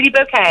really pretty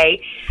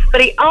bouquet.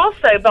 But he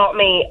also bought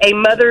me a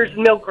mother's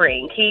milk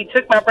ring. He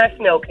took my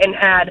breast milk and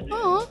had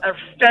a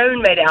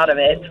stone made out of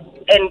it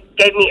and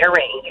gave me a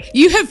ring.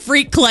 You have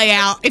freak Clay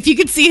out. If you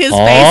could see his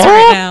face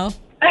right now.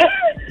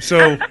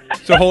 So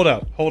hold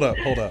up.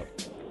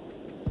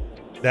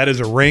 That is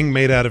a ring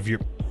made out of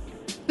your...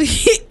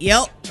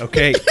 Yep.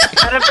 Okay.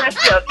 Out of breast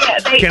milk,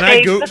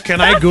 yeah.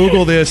 Can I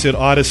Google this at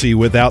Odyssey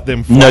without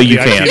them? No, you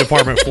the can't. IT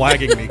department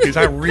flagging me because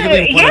I really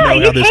want to know Yeah, how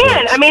you this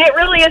can. works. I mean, it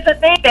really is a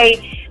thing.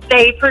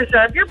 They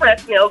preserve your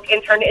breast milk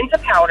and turn it into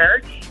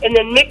powder, and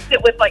then mix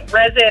it with like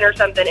resin or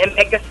something and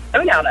make a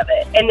stone out of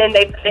it, and then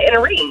they put it in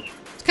a ring.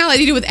 It's kind of like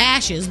you do with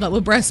ashes, but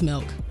with breast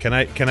milk. Can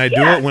I do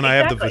it when I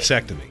have the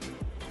vasectomy?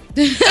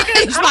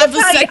 It's my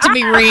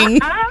vasectomy ring.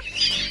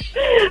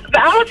 But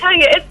I will tell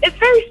you, it's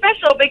very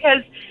special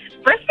because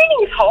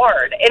breastfeeding is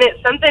hard, and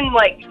it's something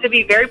like to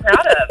be very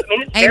proud of. I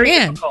mean, it's very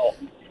Amen. difficult.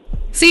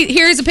 See,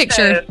 here's a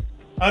picture.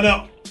 Oh,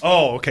 no.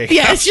 Oh, okay.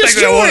 Yeah, it's just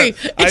jewelry.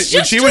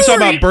 When she was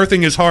talking about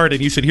birthing is hard,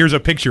 and you said, here's a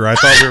picture, I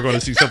thought we were going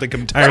to see something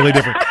entirely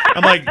different.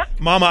 I'm like,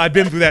 Mama, I've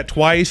been through that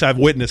twice. I've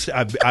been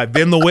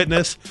the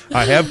witness.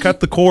 I have cut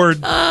the cord.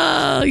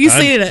 Oh, you've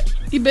seen it.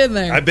 You've been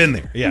there. I've been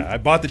there. Yeah, I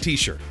bought the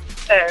T-shirt.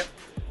 So,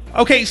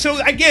 Okay, so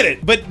I get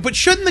it, but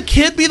shouldn't the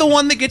kid be the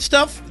one that gets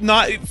stuff,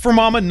 not for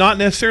Mama, not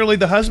necessarily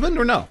the husband,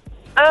 or no?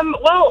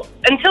 well,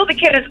 until the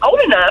kid is old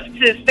enough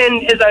to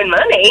spend his own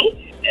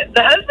money,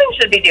 the husband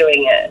should be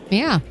doing it.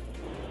 Yeah.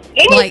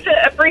 He needs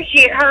to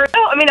appreciate her.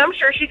 Oh, I mean, I'm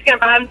sure she's going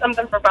to buy him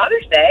something for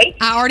Father's Day.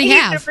 I already he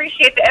have. needs to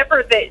appreciate the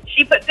effort that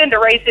she puts in to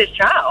raise his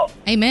child.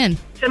 Amen.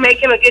 To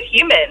make him a good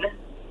human.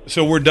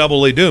 So we're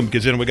doubly doomed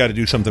because then we got to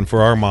do something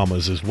for our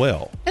mamas as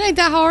well. It ain't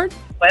that hard.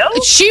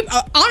 Well, she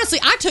honestly,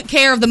 I took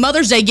care of the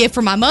Mother's Day gift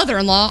for my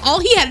mother-in-law. All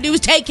he had to do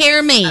was take care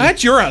of me.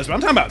 That's your husband.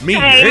 I'm talking about me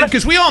Same. here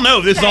because we all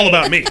know this is all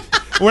about me.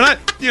 We're not,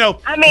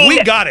 I mean,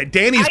 we got it.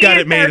 Danny's got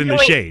it made in the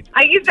shade.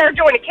 I used our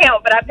joint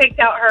account, but I picked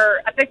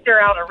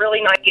her out a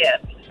really nice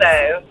gift.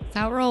 So that's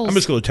how it rolls. I'm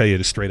just going to tell you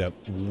this straight up.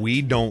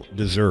 We don't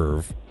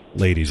deserve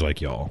ladies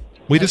like y'all.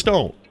 We just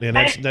don't, and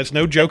that's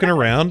no joking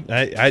around.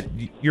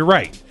 You're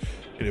right.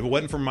 And if it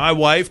wasn't for my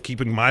wife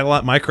keeping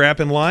my crap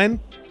in line,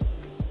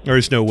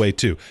 there's no way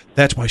to.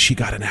 That's why she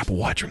got an Apple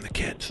Watch from the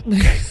kids.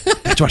 Okay,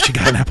 that's why she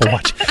got an Apple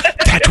Watch.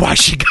 That's why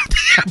she got the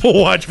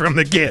Apple Watch from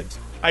the kids.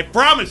 I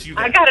promise you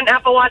that. I got an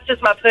Apple Watch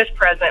as my push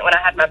present when I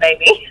had my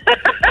baby.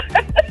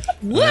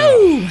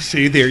 Woo!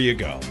 See, there you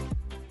go.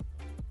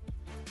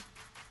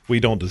 We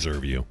don't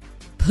deserve you.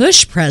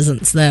 Push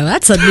presents, though.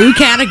 That's a new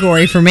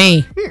category for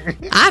me.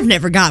 I've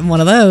never gotten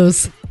one of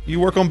those. You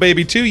work on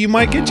baby too, you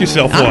might get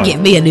yourself I'll one. get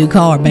me a new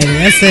car, baby.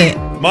 That's it.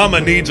 Mama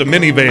needs a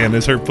minivan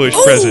as her push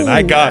present.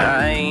 I got it.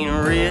 I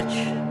ain't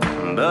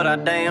rich, but I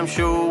damn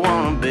sure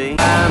wanna be.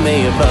 Buy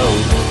me a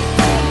boat.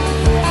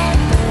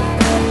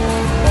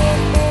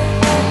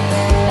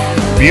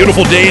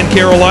 Beautiful day in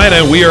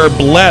Carolina. We are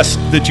blessed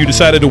that you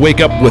decided to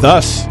wake up with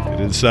us. It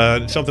is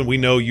something we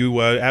know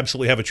you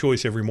absolutely have a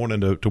choice every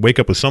morning to wake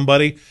up with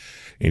somebody,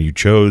 and you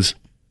chose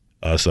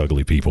us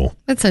ugly people.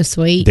 That's so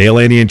sweet. Dale,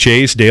 Annie, and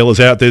Chase. Dale is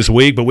out this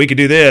week, but we could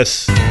do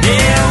this.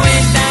 Yeah,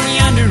 went down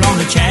yonder on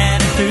the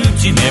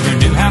Chattahoochee. You never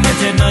knew how much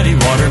that muddy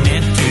water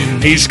meant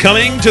to me. He's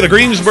coming to the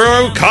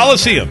Greensboro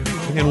Coliseum.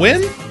 And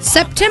when?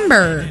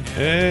 September.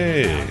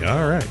 Hey,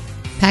 all right.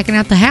 Packing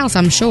out the house,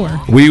 I'm sure.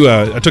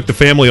 I took the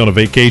family on a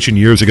vacation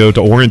years ago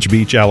to Orange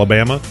Beach,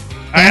 Alabama.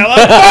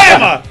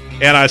 Alabama!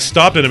 And I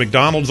stopped at a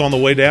McDonald's on the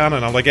way down,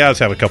 and I'm like, yeah, let's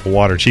have a cup of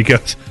water. And she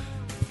goes,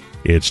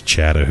 it's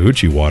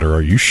Chattahoochee water.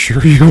 Are you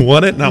sure you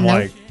want it? And I'm No.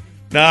 like,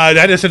 nah. I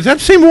said, is that the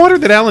same water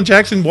that Alan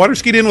Jackson water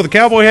skied in with a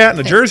cowboy hat and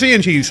a jersey?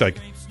 And she's like,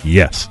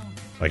 yes.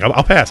 Like,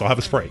 I'll pass. I'll have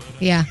a spray.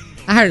 Yeah.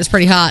 I heard it's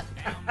pretty hot.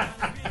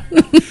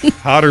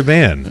 Hotter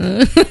than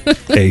a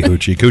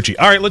hoochie coochie.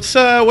 All right, let's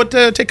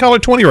take caller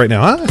 20 right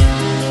now, huh?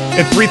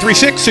 At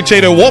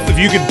 336-680-WOLF. If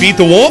you could beat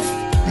the Wolf,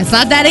 It's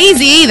not that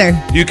easy either.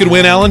 you could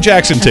win Alan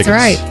Jackson tickets.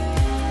 That's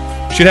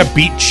right. Should have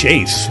beat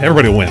Chase.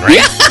 Everybody will win, right?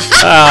 Yeah.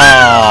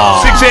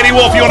 680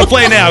 Wolf, you want to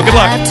play now? Good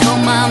luck. I told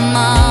my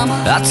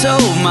mama, I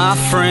told my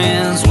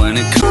friends when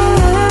it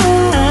comes.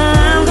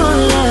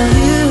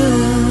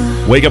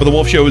 Wake Up with the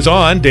Wolf Show is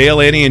on. Dale,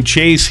 Annie, and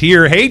Chase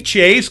here. Hey,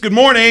 Chase. Good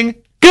morning.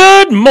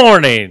 Good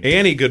morning.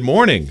 Annie, good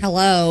morning.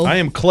 Hello. I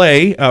am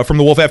Clay from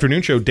the Wolf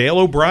Afternoon Show. Dale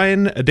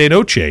O'Brien De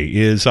Noche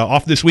is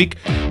off this week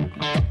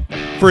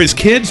for his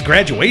kids'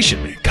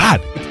 graduation.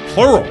 God,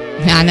 plural.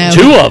 I know.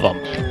 2 of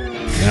them.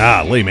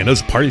 Golly, man,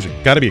 those parties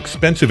have got to be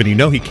expensive, and you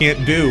know he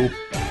can't do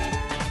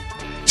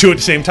 2 at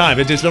the same time.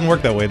 It just doesn't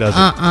work that way, does it?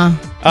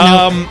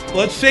 Nope.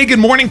 Let's say good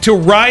morning to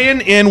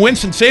Ryan in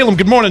Winston-Salem.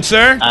 Good morning,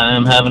 sir.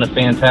 I'm having a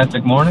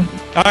fantastic morning.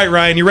 All right,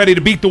 Ryan, you ready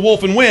to beat the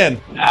Wolf and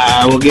win?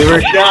 I will give her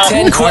a shot.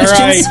 10 questions,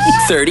 All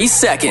right. 30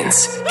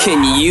 seconds.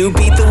 Can you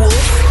beat the Wolf?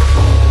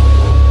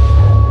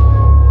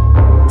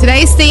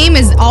 Today's theme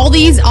is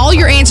all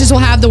your answers will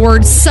have the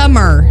word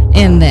summer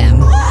in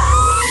them.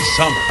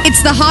 Summer.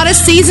 It's the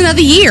hottest season of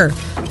the year.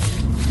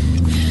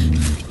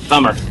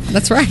 Summer.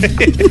 That's right.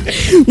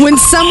 When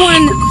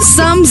someone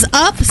sums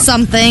up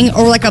something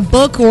or like a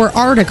book or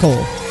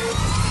article.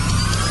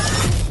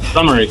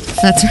 Summary.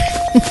 That's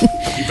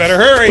right. You better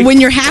hurry. When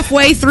you're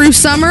halfway through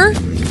summer.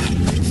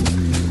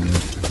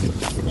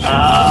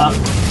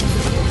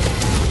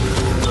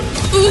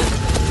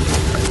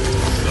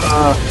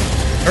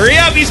 Hurry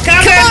up, he's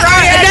coming. Come on,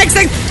 Ryan. next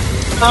thing.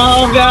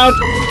 Oh, God.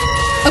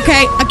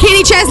 Okay, a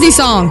Kenny Chesney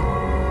song.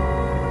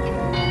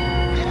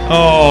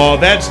 Oh,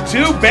 that's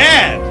too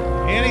bad.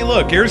 Annie,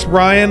 look, here's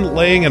Ryan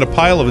laying in a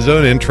pile of his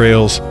own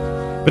entrails.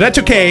 But that's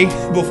okay.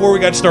 Before we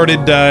got started,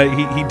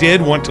 he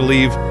did want to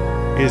leave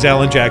his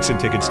Alan Jackson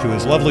tickets to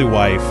his lovely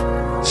wife,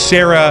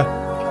 Sarah,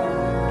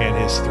 and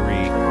his 3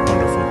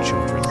 wonderful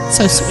children.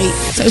 So sweet.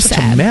 So Such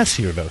sad. a mess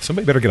here, though.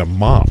 Somebody better get a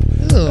mop.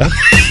 Ooh.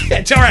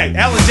 It's all right.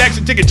 Alan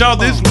Jackson tickets all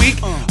this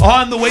week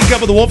on the Wake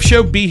Up with the Wolf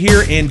Show. Be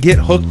here and get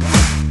hooked.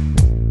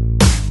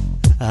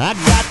 I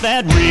got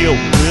that real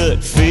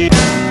good feeling.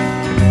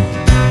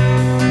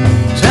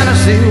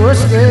 Tennessee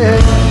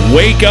whiskey.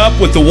 Wake Up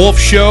with the Wolf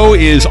Show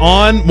is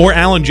on. More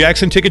Alan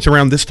Jackson tickets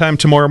around this time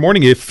tomorrow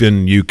morning if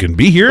and you can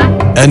be here.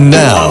 And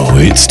now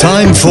it's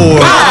time for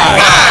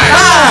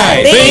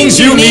Things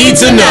you need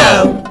to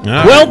know.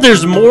 Well,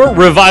 there's more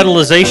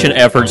revitalization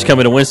efforts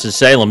coming to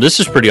Winston-Salem. This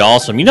is pretty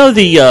awesome. You know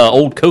the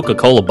old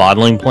Coca-Cola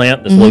bottling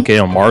plant that's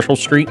located on Marshall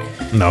Street?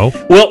 No.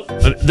 Well,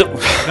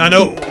 I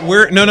know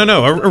where.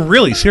 No.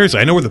 Really, seriously,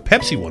 I know where the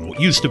Pepsi one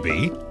used to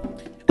be.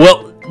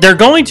 Well, they're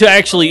going to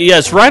actually,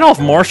 it's right off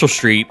Marshall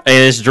Street, and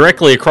it's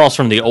directly across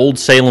from the old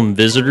Salem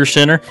Visitor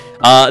Center.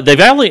 They've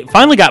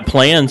finally got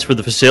plans for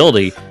the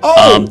facility.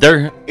 Oh,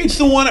 it's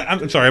the one.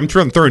 I'm sorry, I'm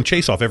throwing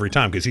Chase off every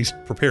time because he's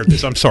prepared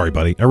this. I'm sorry,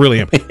 buddy. I really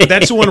am. But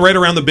that's the one right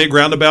around the big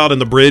roundabout and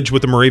the bridge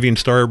with the Moravian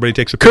Star. Everybody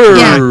takes a picture.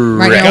 Yeah,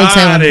 right in Old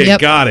Salem. Yep.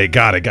 Got it.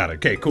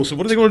 Okay, cool. So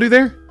what are they going to do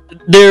there?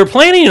 They're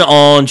planning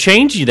on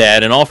changing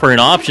that and offering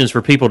options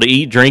for people to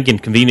eat, drink,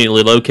 and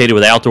conveniently located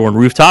with outdoor and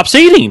rooftop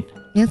seating.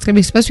 Yeah,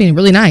 it's supposed to be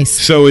really nice.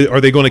 So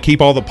are they going to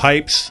keep all the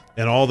pipes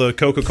and all the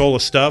Coca-Cola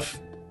stuff?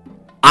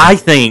 I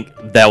think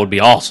that would be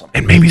awesome.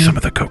 And maybe some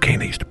of the cocaine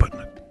they used to put in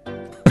it.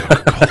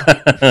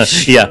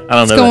 Yeah, I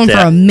don't It's know going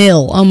about for a that.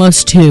 $1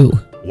 almost 2.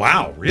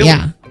 Wow, really?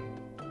 Yeah.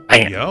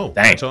 Yo,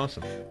 that's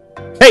awesome.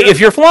 Hey, if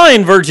you're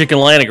flying Virgin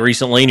Atlantic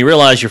recently and you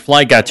realize your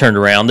flight got turned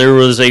around, there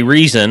was a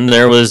reason.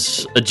 There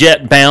was a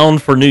jet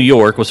bound for New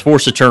York was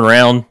forced to turn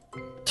around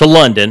to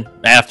London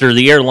after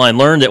the airline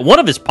learned that one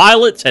of its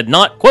pilots had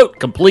not, quote,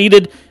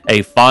 completed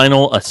a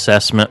final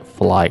assessment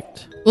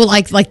flight. Well,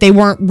 like they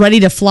weren't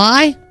ready to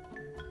fly?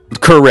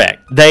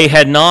 Correct. They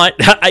had not.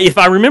 If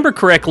I remember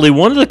correctly,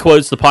 one of the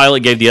quotes the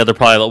pilot gave the other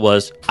pilot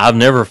was, "I've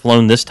never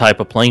flown this type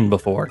of plane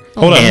before."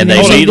 Hold on. And they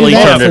Hold on. immediately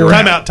turned it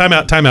around.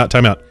 Time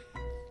out.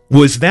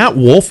 Was that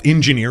Wolf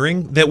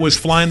Engineering that was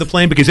flying the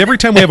plane? Because every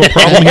time we have a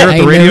problem here at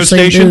the radio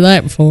station,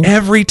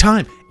 every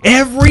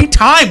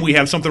time we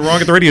have something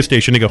wrong at the radio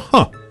station, they go,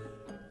 "Huh?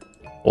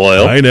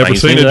 Well, I ain't never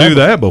seen it do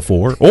that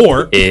before."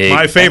 Or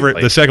my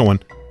favorite, the second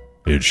one.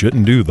 It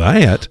shouldn't do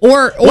that.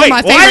 Or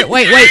my favorite,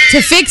 wait,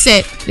 to fix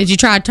it, did you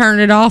try to turn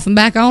it off and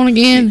back on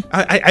again?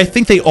 I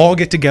think they all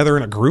get together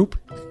in a group,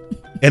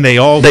 and they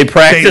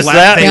practice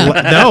that?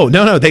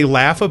 No, they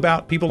laugh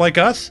about people like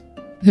us.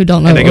 Who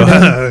don't know And they what go,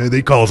 we're doing.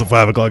 they call us at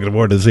 5 o'clock in the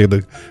morning to see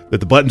that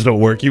the buttons don't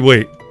work. You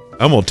wait.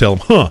 I'm going to tell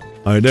them,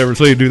 I never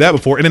seen you do that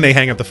before. And then they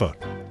hang up the phone.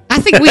 I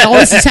think we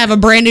always just have a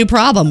brand new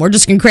problem. We're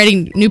just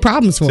creating new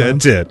problems for them.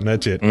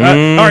 That's it. All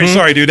right,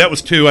 sorry, dude. That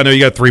was 2. I know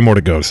you got 3 more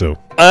to go, so.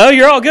 Oh,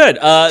 you're all good.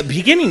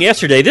 Beginning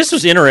yesterday, this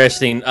was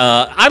interesting.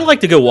 I'd like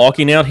to go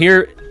walking out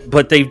here.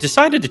 but they've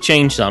decided to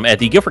change some at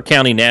the Guilford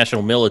County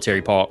National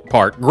Military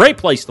Park. Great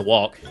place to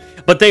walk.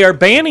 But they are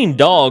banning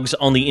dogs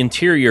on the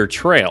interior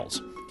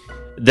trails.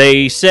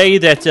 They say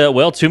that,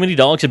 too many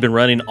dogs have been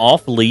running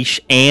off leash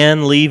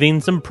and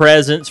leaving some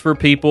presents for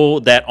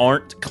people that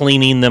aren't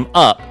cleaning them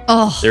up.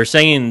 Oh. They're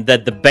saying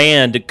that the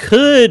ban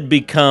could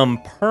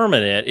become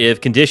permanent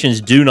if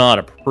conditions do not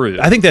approve.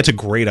 I think that's a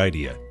great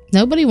idea.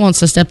 Nobody wants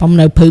to step on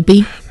no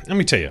poopy. Let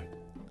me tell you.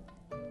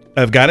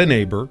 I've got a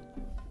neighbor.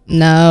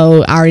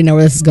 No, I already know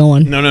where this is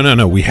going.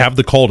 No. We have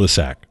the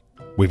cul-de-sac.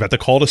 We've got the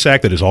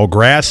cul-de-sac that is all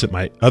grass that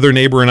my other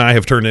neighbor and I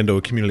have turned into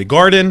a community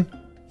garden.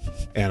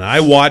 And I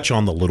watch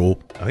on the little...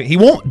 He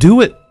won't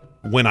do it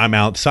when I'm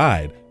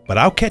outside, but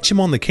I'll catch him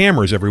on the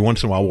cameras every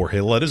once in a while where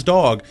he'll let his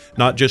dog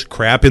not just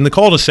crap in the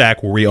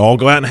cul-de-sac where we all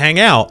go out and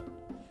hang out,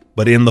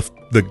 but in the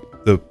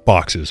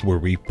boxes where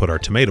we put our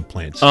tomato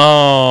plants.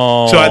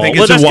 Oh. So I think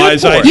it's a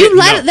wise idea. You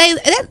let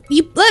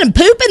him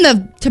poop in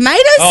the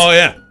tomatoes? Oh,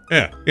 yeah.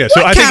 Yeah.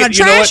 What kind of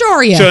trash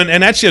are you? So,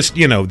 and that's just,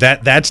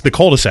 that's the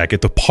cul-de-sac.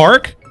 At the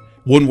park,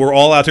 when we're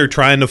all out there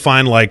trying to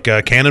find like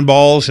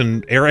cannonballs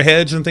and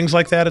arrowheads and things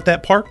like that at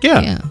that park,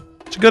 yeah.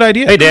 It's a good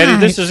idea. Hey, Daddy,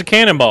 this is a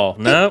cannonball.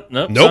 Nope.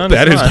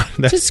 That is not.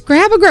 Just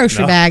grab a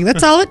grocery bag.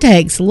 That's all it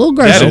takes. A little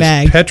grocery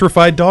bag.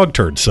 Petrified dog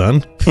turd,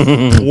 son.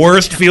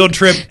 Worst field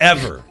trip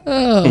ever.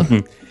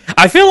 Oh.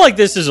 I feel like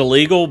this is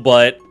illegal,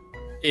 but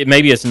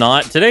maybe it's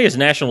not. Today is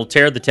National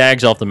Tear the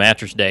Tags Off the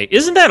Mattress Day.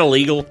 Isn't that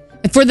illegal?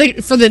 For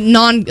the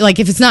non, like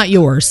if it's not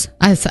yours,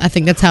 I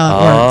think that's how it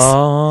works.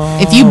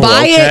 If you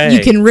buy it,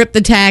 you can rip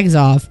the tags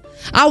off.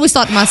 I always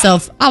thought to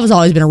myself,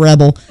 always been a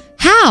rebel.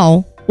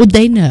 How would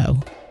they know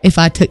if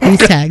I took these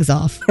tags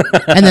off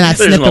and then I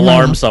There's an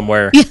alarm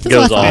somewhere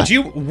goes off?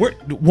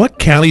 What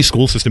county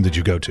school system did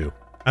you go to?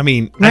 I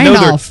mean,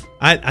 Randolph.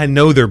 I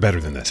know they're better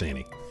than this,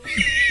 Annie.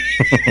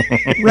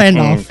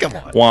 Randolph. Come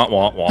on.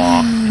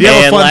 Wah. You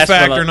have a fun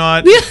fact or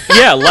not?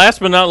 Yeah, last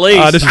but not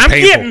least, this is I'm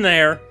painful. getting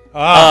there.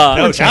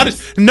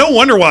 No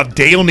wonder why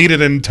Dale needed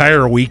an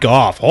entire week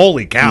off.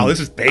 Holy cow, this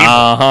is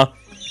painful.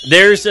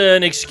 There's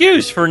an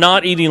excuse for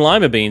not eating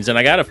lima beans, and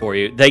I got it for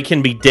you. They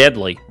can be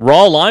deadly.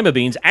 Raw lima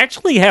beans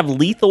actually have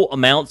lethal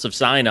amounts of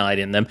cyanide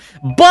in them,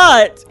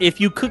 but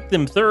if you cook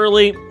them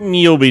thoroughly,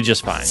 you'll be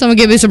just fine. Someone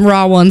give me some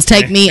raw ones.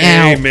 Take me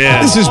out.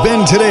 Amen. This has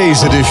been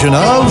today's edition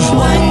of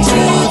 1, 2,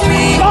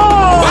 3, 4.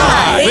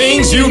 5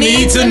 things you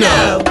need to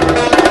know.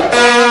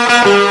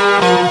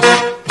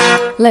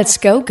 Let's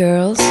go,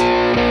 girls.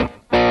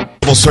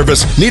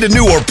 Service. Need a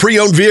new or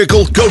pre-owned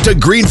vehicle? Go to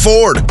Green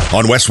Ford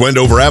on West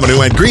Wendover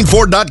Avenue and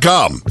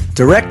greenford.com.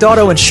 Direct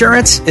Auto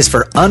Insurance is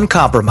for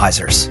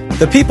uncompromisers,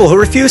 the people who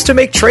refuse to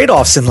make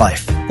trade-offs in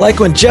life. Like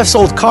when Jeff's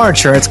old car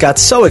insurance got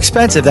so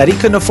expensive that he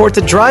couldn't afford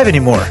to drive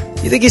anymore.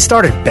 You think he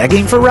started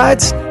begging for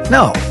rides?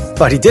 No,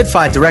 but he did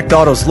find Direct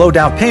Auto's low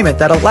down payment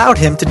that allowed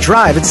him to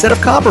drive instead of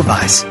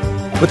compromise.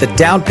 With a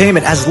down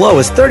payment as low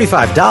as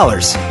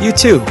 $35, you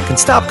too can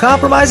stop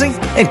compromising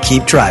and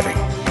keep driving.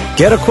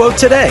 Get a quote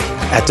today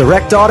at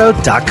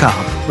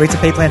directauto.com. Rates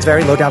and pay plans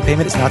vary. Low down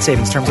payment is not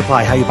savings. Terms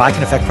apply. How you buy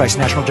can affect price.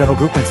 National General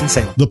Group,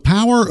 Winston-Salem. The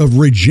power of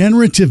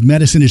regenerative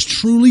medicine is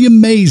truly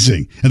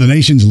amazing. And the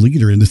nation's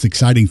leader in this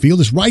exciting field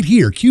is right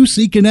here,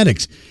 QC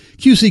Kinetics.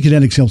 QC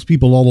Kinetics helps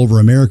people all over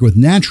America with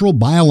natural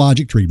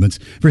biologic treatments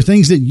for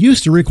things that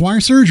used to require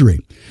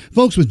surgery.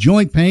 Folks with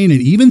joint pain and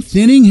even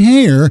thinning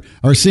hair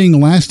are seeing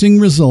lasting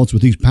results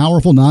with these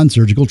powerful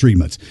non-surgical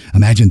treatments.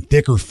 Imagine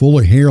thicker,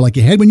 fuller hair like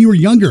you had when you were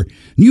younger.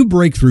 New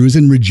breakthroughs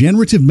in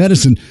regenerative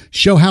medicine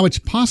show how it's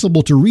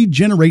possible to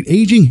regenerate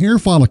aging hair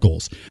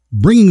follicles,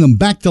 bringing them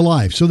back to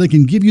life so they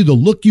can give you the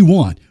look you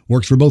want.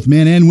 Works for both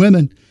men and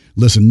women.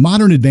 Listen,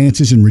 modern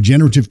advances in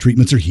regenerative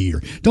treatments are here.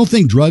 Don't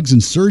think drugs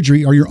and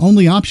surgery are your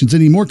only options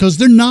anymore, because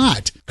they're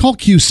not. Call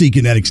QC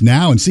Kinetics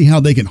now and see how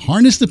they can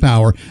harness the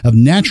power of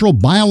natural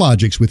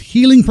biologics with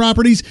healing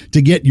properties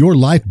to get your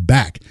life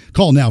back.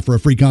 Call now for a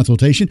free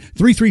consultation,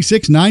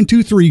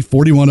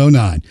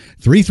 336-923-4109.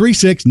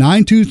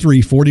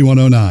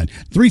 336-923-4109.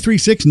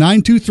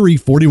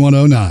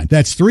 336-923-4109.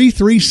 That's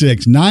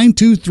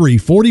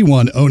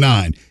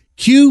 336-923-4109.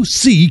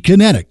 QC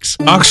Kinetics.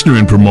 Ochsner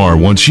and Permar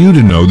wants you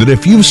to know that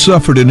if you've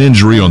suffered an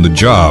injury on the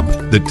job,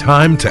 the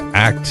time to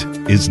act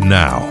is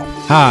now.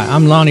 Hi,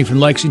 I'm Lonnie from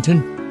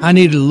Lexington. I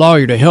needed a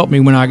lawyer to help me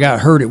when I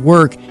got hurt at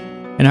work,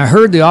 and I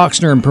heard the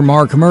Ochsner and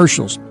Permar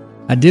commercials.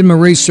 I did my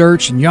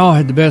research, and y'all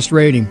had the best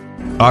rating.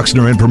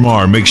 Ochsner and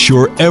Permar makes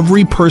sure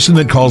every person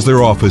that calls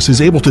their office is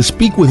able to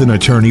speak with an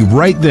attorney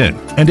right then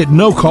and at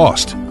no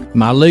cost.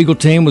 My legal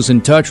team was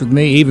in touch with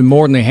me even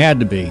more than they had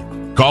to be.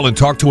 Call and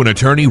talk to an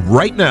attorney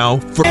right now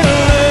for...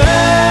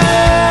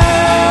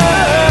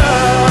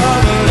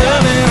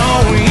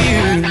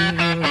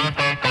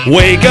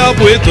 Wake up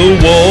with the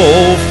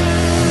wolf.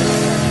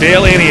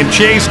 Dale, Annie, and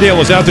Chase. Dale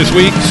was out this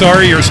week.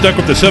 Sorry, you're stuck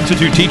with the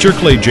substitute teacher,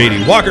 Clay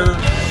J.D. Walker.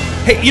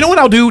 Hey, you know what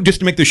I'll do just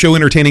to make the show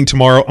entertaining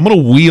tomorrow? I'm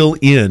going to wheel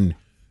in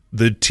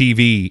the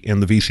TV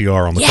and the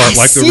VCR on the cart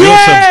like the real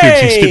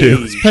substitutes used to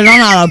do. Put it on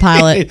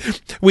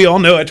autopilot. We all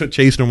know that's what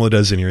Chase normally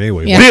does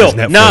anyway. Yeah. Watches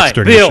Bill Netflix Nye.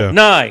 during the show. Bill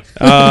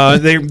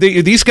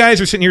Nye. These guys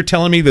are sitting here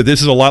telling me that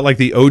this is a lot like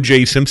the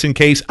O.J. Simpson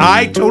case.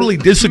 I totally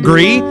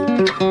disagree,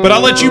 but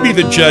I'll let you be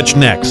the judge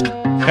next.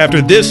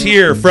 After this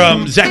here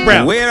from Zach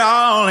Brown. We're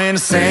all in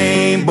the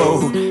same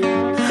boat.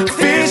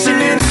 Fishing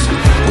in,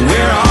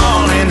 we're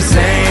all in the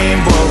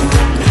same boat.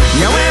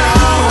 Yeah, we're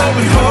all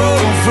hoping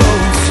hope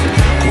floats.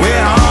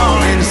 We're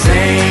all in the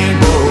same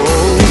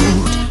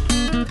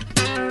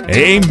boat.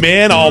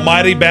 Amen,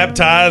 almighty,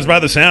 baptized by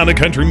the sound of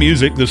country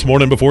music this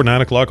morning before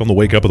 9 o'clock on the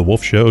Wake Up of the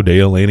Wolf Show.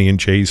 Dale, Annie, and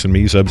Chase, and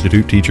me,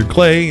 substitute teacher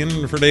Clay,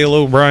 and for Dale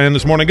O'Brien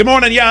this morning. Good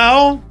morning,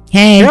 y'all.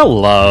 Hey.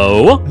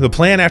 Hello. The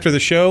plan after the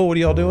show, what are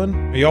y'all doing?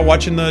 Are y'all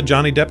watching the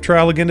Johnny Depp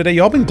trial again today?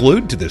 Y'all been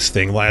glued to this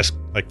thing last,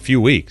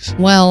 few weeks.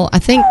 Well, I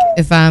think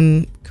if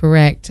I'm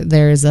correct,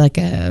 there's like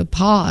a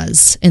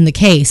pause in the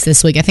case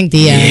this week. I think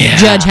the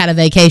judge had a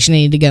vacation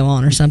he needed to go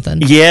on or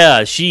something.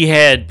 Yeah, she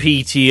had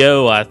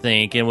PTO, I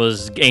think,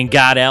 and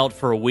got out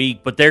for a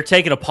week. But they're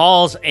taking a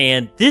pause,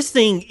 and this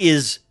thing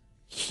is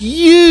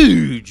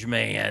huge,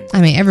 man.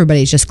 I mean,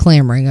 everybody's just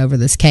clamoring over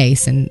this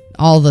case and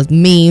all the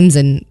memes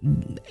and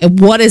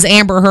what is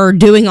Amber Heard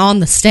doing on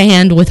the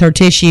stand with her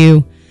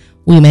tissue?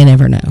 We may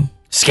never know.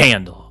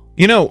 Scandal.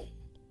 You know,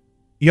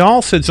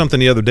 y'all said something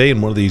the other day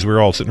in one of these. We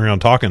were all sitting around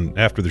talking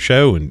after the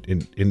show, and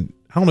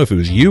I don't know if it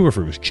was you or if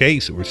it was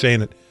Chase that were saying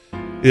that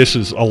this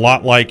is a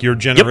lot like your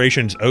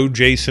generation's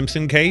O.J.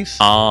 Simpson case.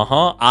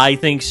 I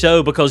think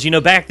so, because,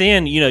 back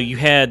then, you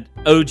had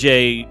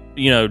O.J.,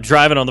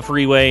 driving on the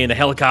freeway and a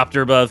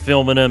helicopter above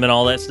filming him and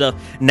all that stuff.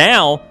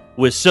 Now,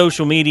 with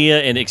social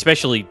media and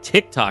especially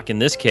TikTok in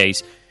this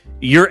case,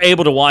 you're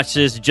able to watch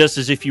this just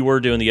as if you were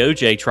doing the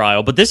O.J.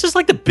 trial. But this is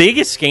like the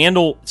biggest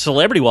scandal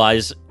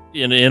celebrity-wise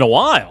in a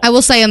while. I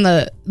will say on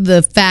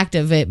the fact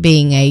of it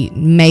being a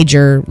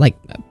major,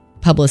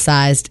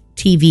 publicized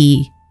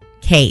TV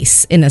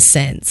case, in a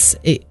sense,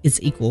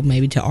 it's equal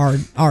maybe to our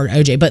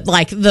OJ, but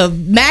the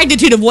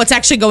magnitude of what's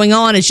actually going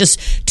on is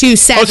just two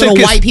sad little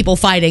white people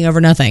fighting over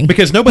nothing.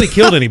 Because nobody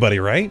killed anybody,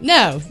 right?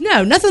 No,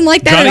 nothing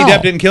like that. Johnny at all.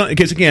 Depp didn't kill.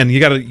 Because again, you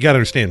got to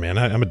understand, man.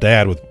 I'm a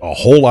dad with a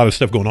whole lot of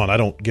stuff going on. I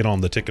don't get on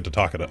the ticket to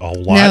talk a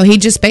whole lot. No, he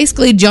just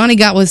basically Johnny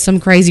got with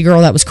some crazy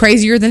girl that was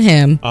crazier than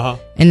him,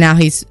 and now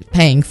he's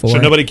paying for it. So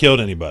nobody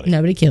killed anybody.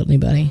 Nobody killed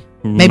anybody.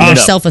 Maybe their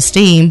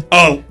self-esteem.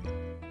 Oh,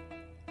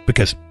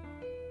 because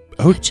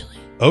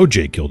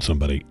OJ killed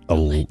somebody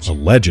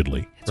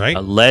allegedly, right?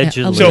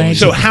 Allegedly.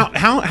 So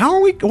how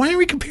are we? Why are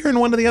we comparing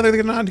one to the other?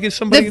 They're not to get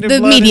somebody. The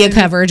media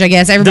coverage, I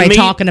guess. Everybody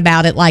talking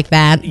about it like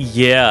that.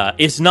 Yeah,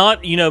 it's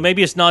not.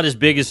 Maybe it's not as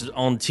big as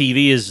on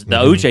TV as the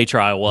OJ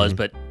trial was,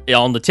 but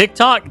on the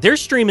TikTok, they're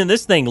streaming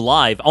this thing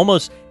live.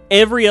 Almost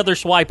every other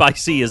swipe I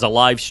see is a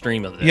live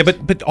stream of this. Yeah,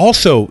 but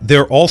also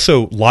there are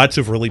also lots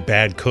of really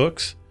bad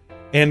cooks,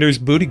 and there's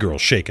booty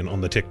girls shaking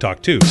on the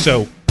TikTok too.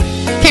 So.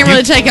 Can't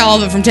really take all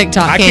of it from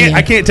TikTok,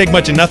 I can't take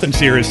much of nothing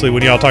seriously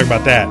when y'all talk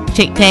about that.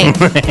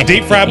 TikTok.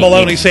 Deep fried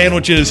bologna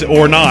sandwiches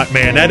or not,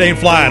 man, that ain't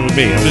flying with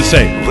me. I'm just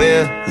saying.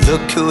 Well,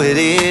 look who it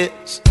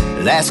is.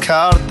 Last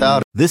call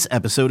thought. This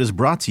episode is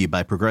brought to you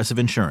by Progressive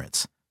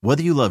Insurance.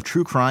 Whether you love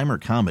true crime or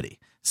comedy,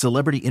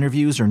 celebrity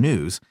interviews or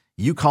news,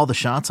 you call the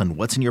shots on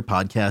what's in your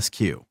podcast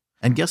queue.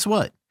 And guess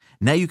what?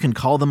 Now you can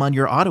call them on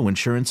your auto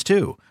insurance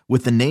too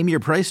with the Name Your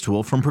Price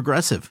tool from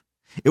Progressive.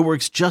 It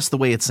works just the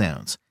way it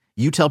sounds.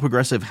 You tell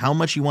Progressive how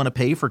much you want to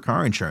pay for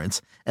car insurance,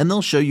 and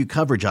they'll show you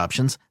coverage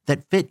options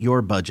that fit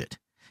your budget.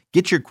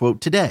 Get your quote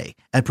today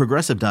at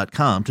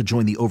Progressive.com to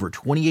join the over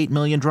 28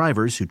 million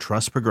drivers who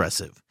trust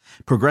Progressive.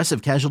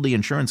 Progressive Casualty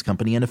Insurance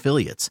Company and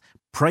Affiliates.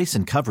 Price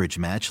and coverage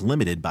match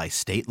limited by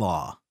state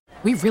law.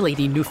 We really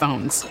need new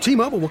phones.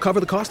 T-Mobile will cover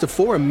the cost of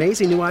 4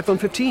 amazing new iPhone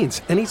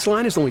 15s, and each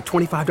line is only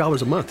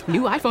 $25 a month.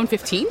 New iPhone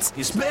 15s?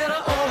 It's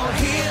better over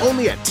here.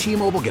 Only at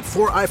T-Mobile, get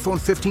 4 iPhone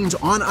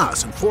 15s on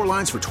us and 4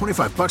 lines for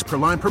 $25 per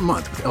line per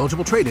month with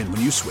eligible trade-in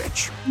when you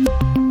switch.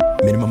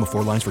 Minimum of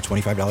 4 lines for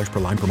 $25 per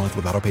line per month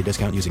with autopay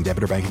discount using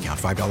debit or bank account.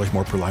 $5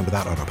 more per line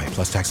without autopay,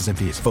 plus taxes and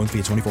fees. Phone fee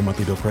at 24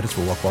 monthly bill credits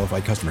for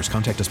well-qualified customers.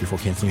 Contact us before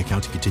canceling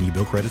account to continue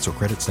bill credits or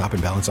credit stop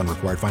and balance on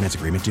required finance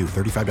agreement due.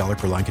 $35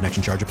 per line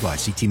connection charge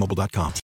applies. See T-Mobile.com.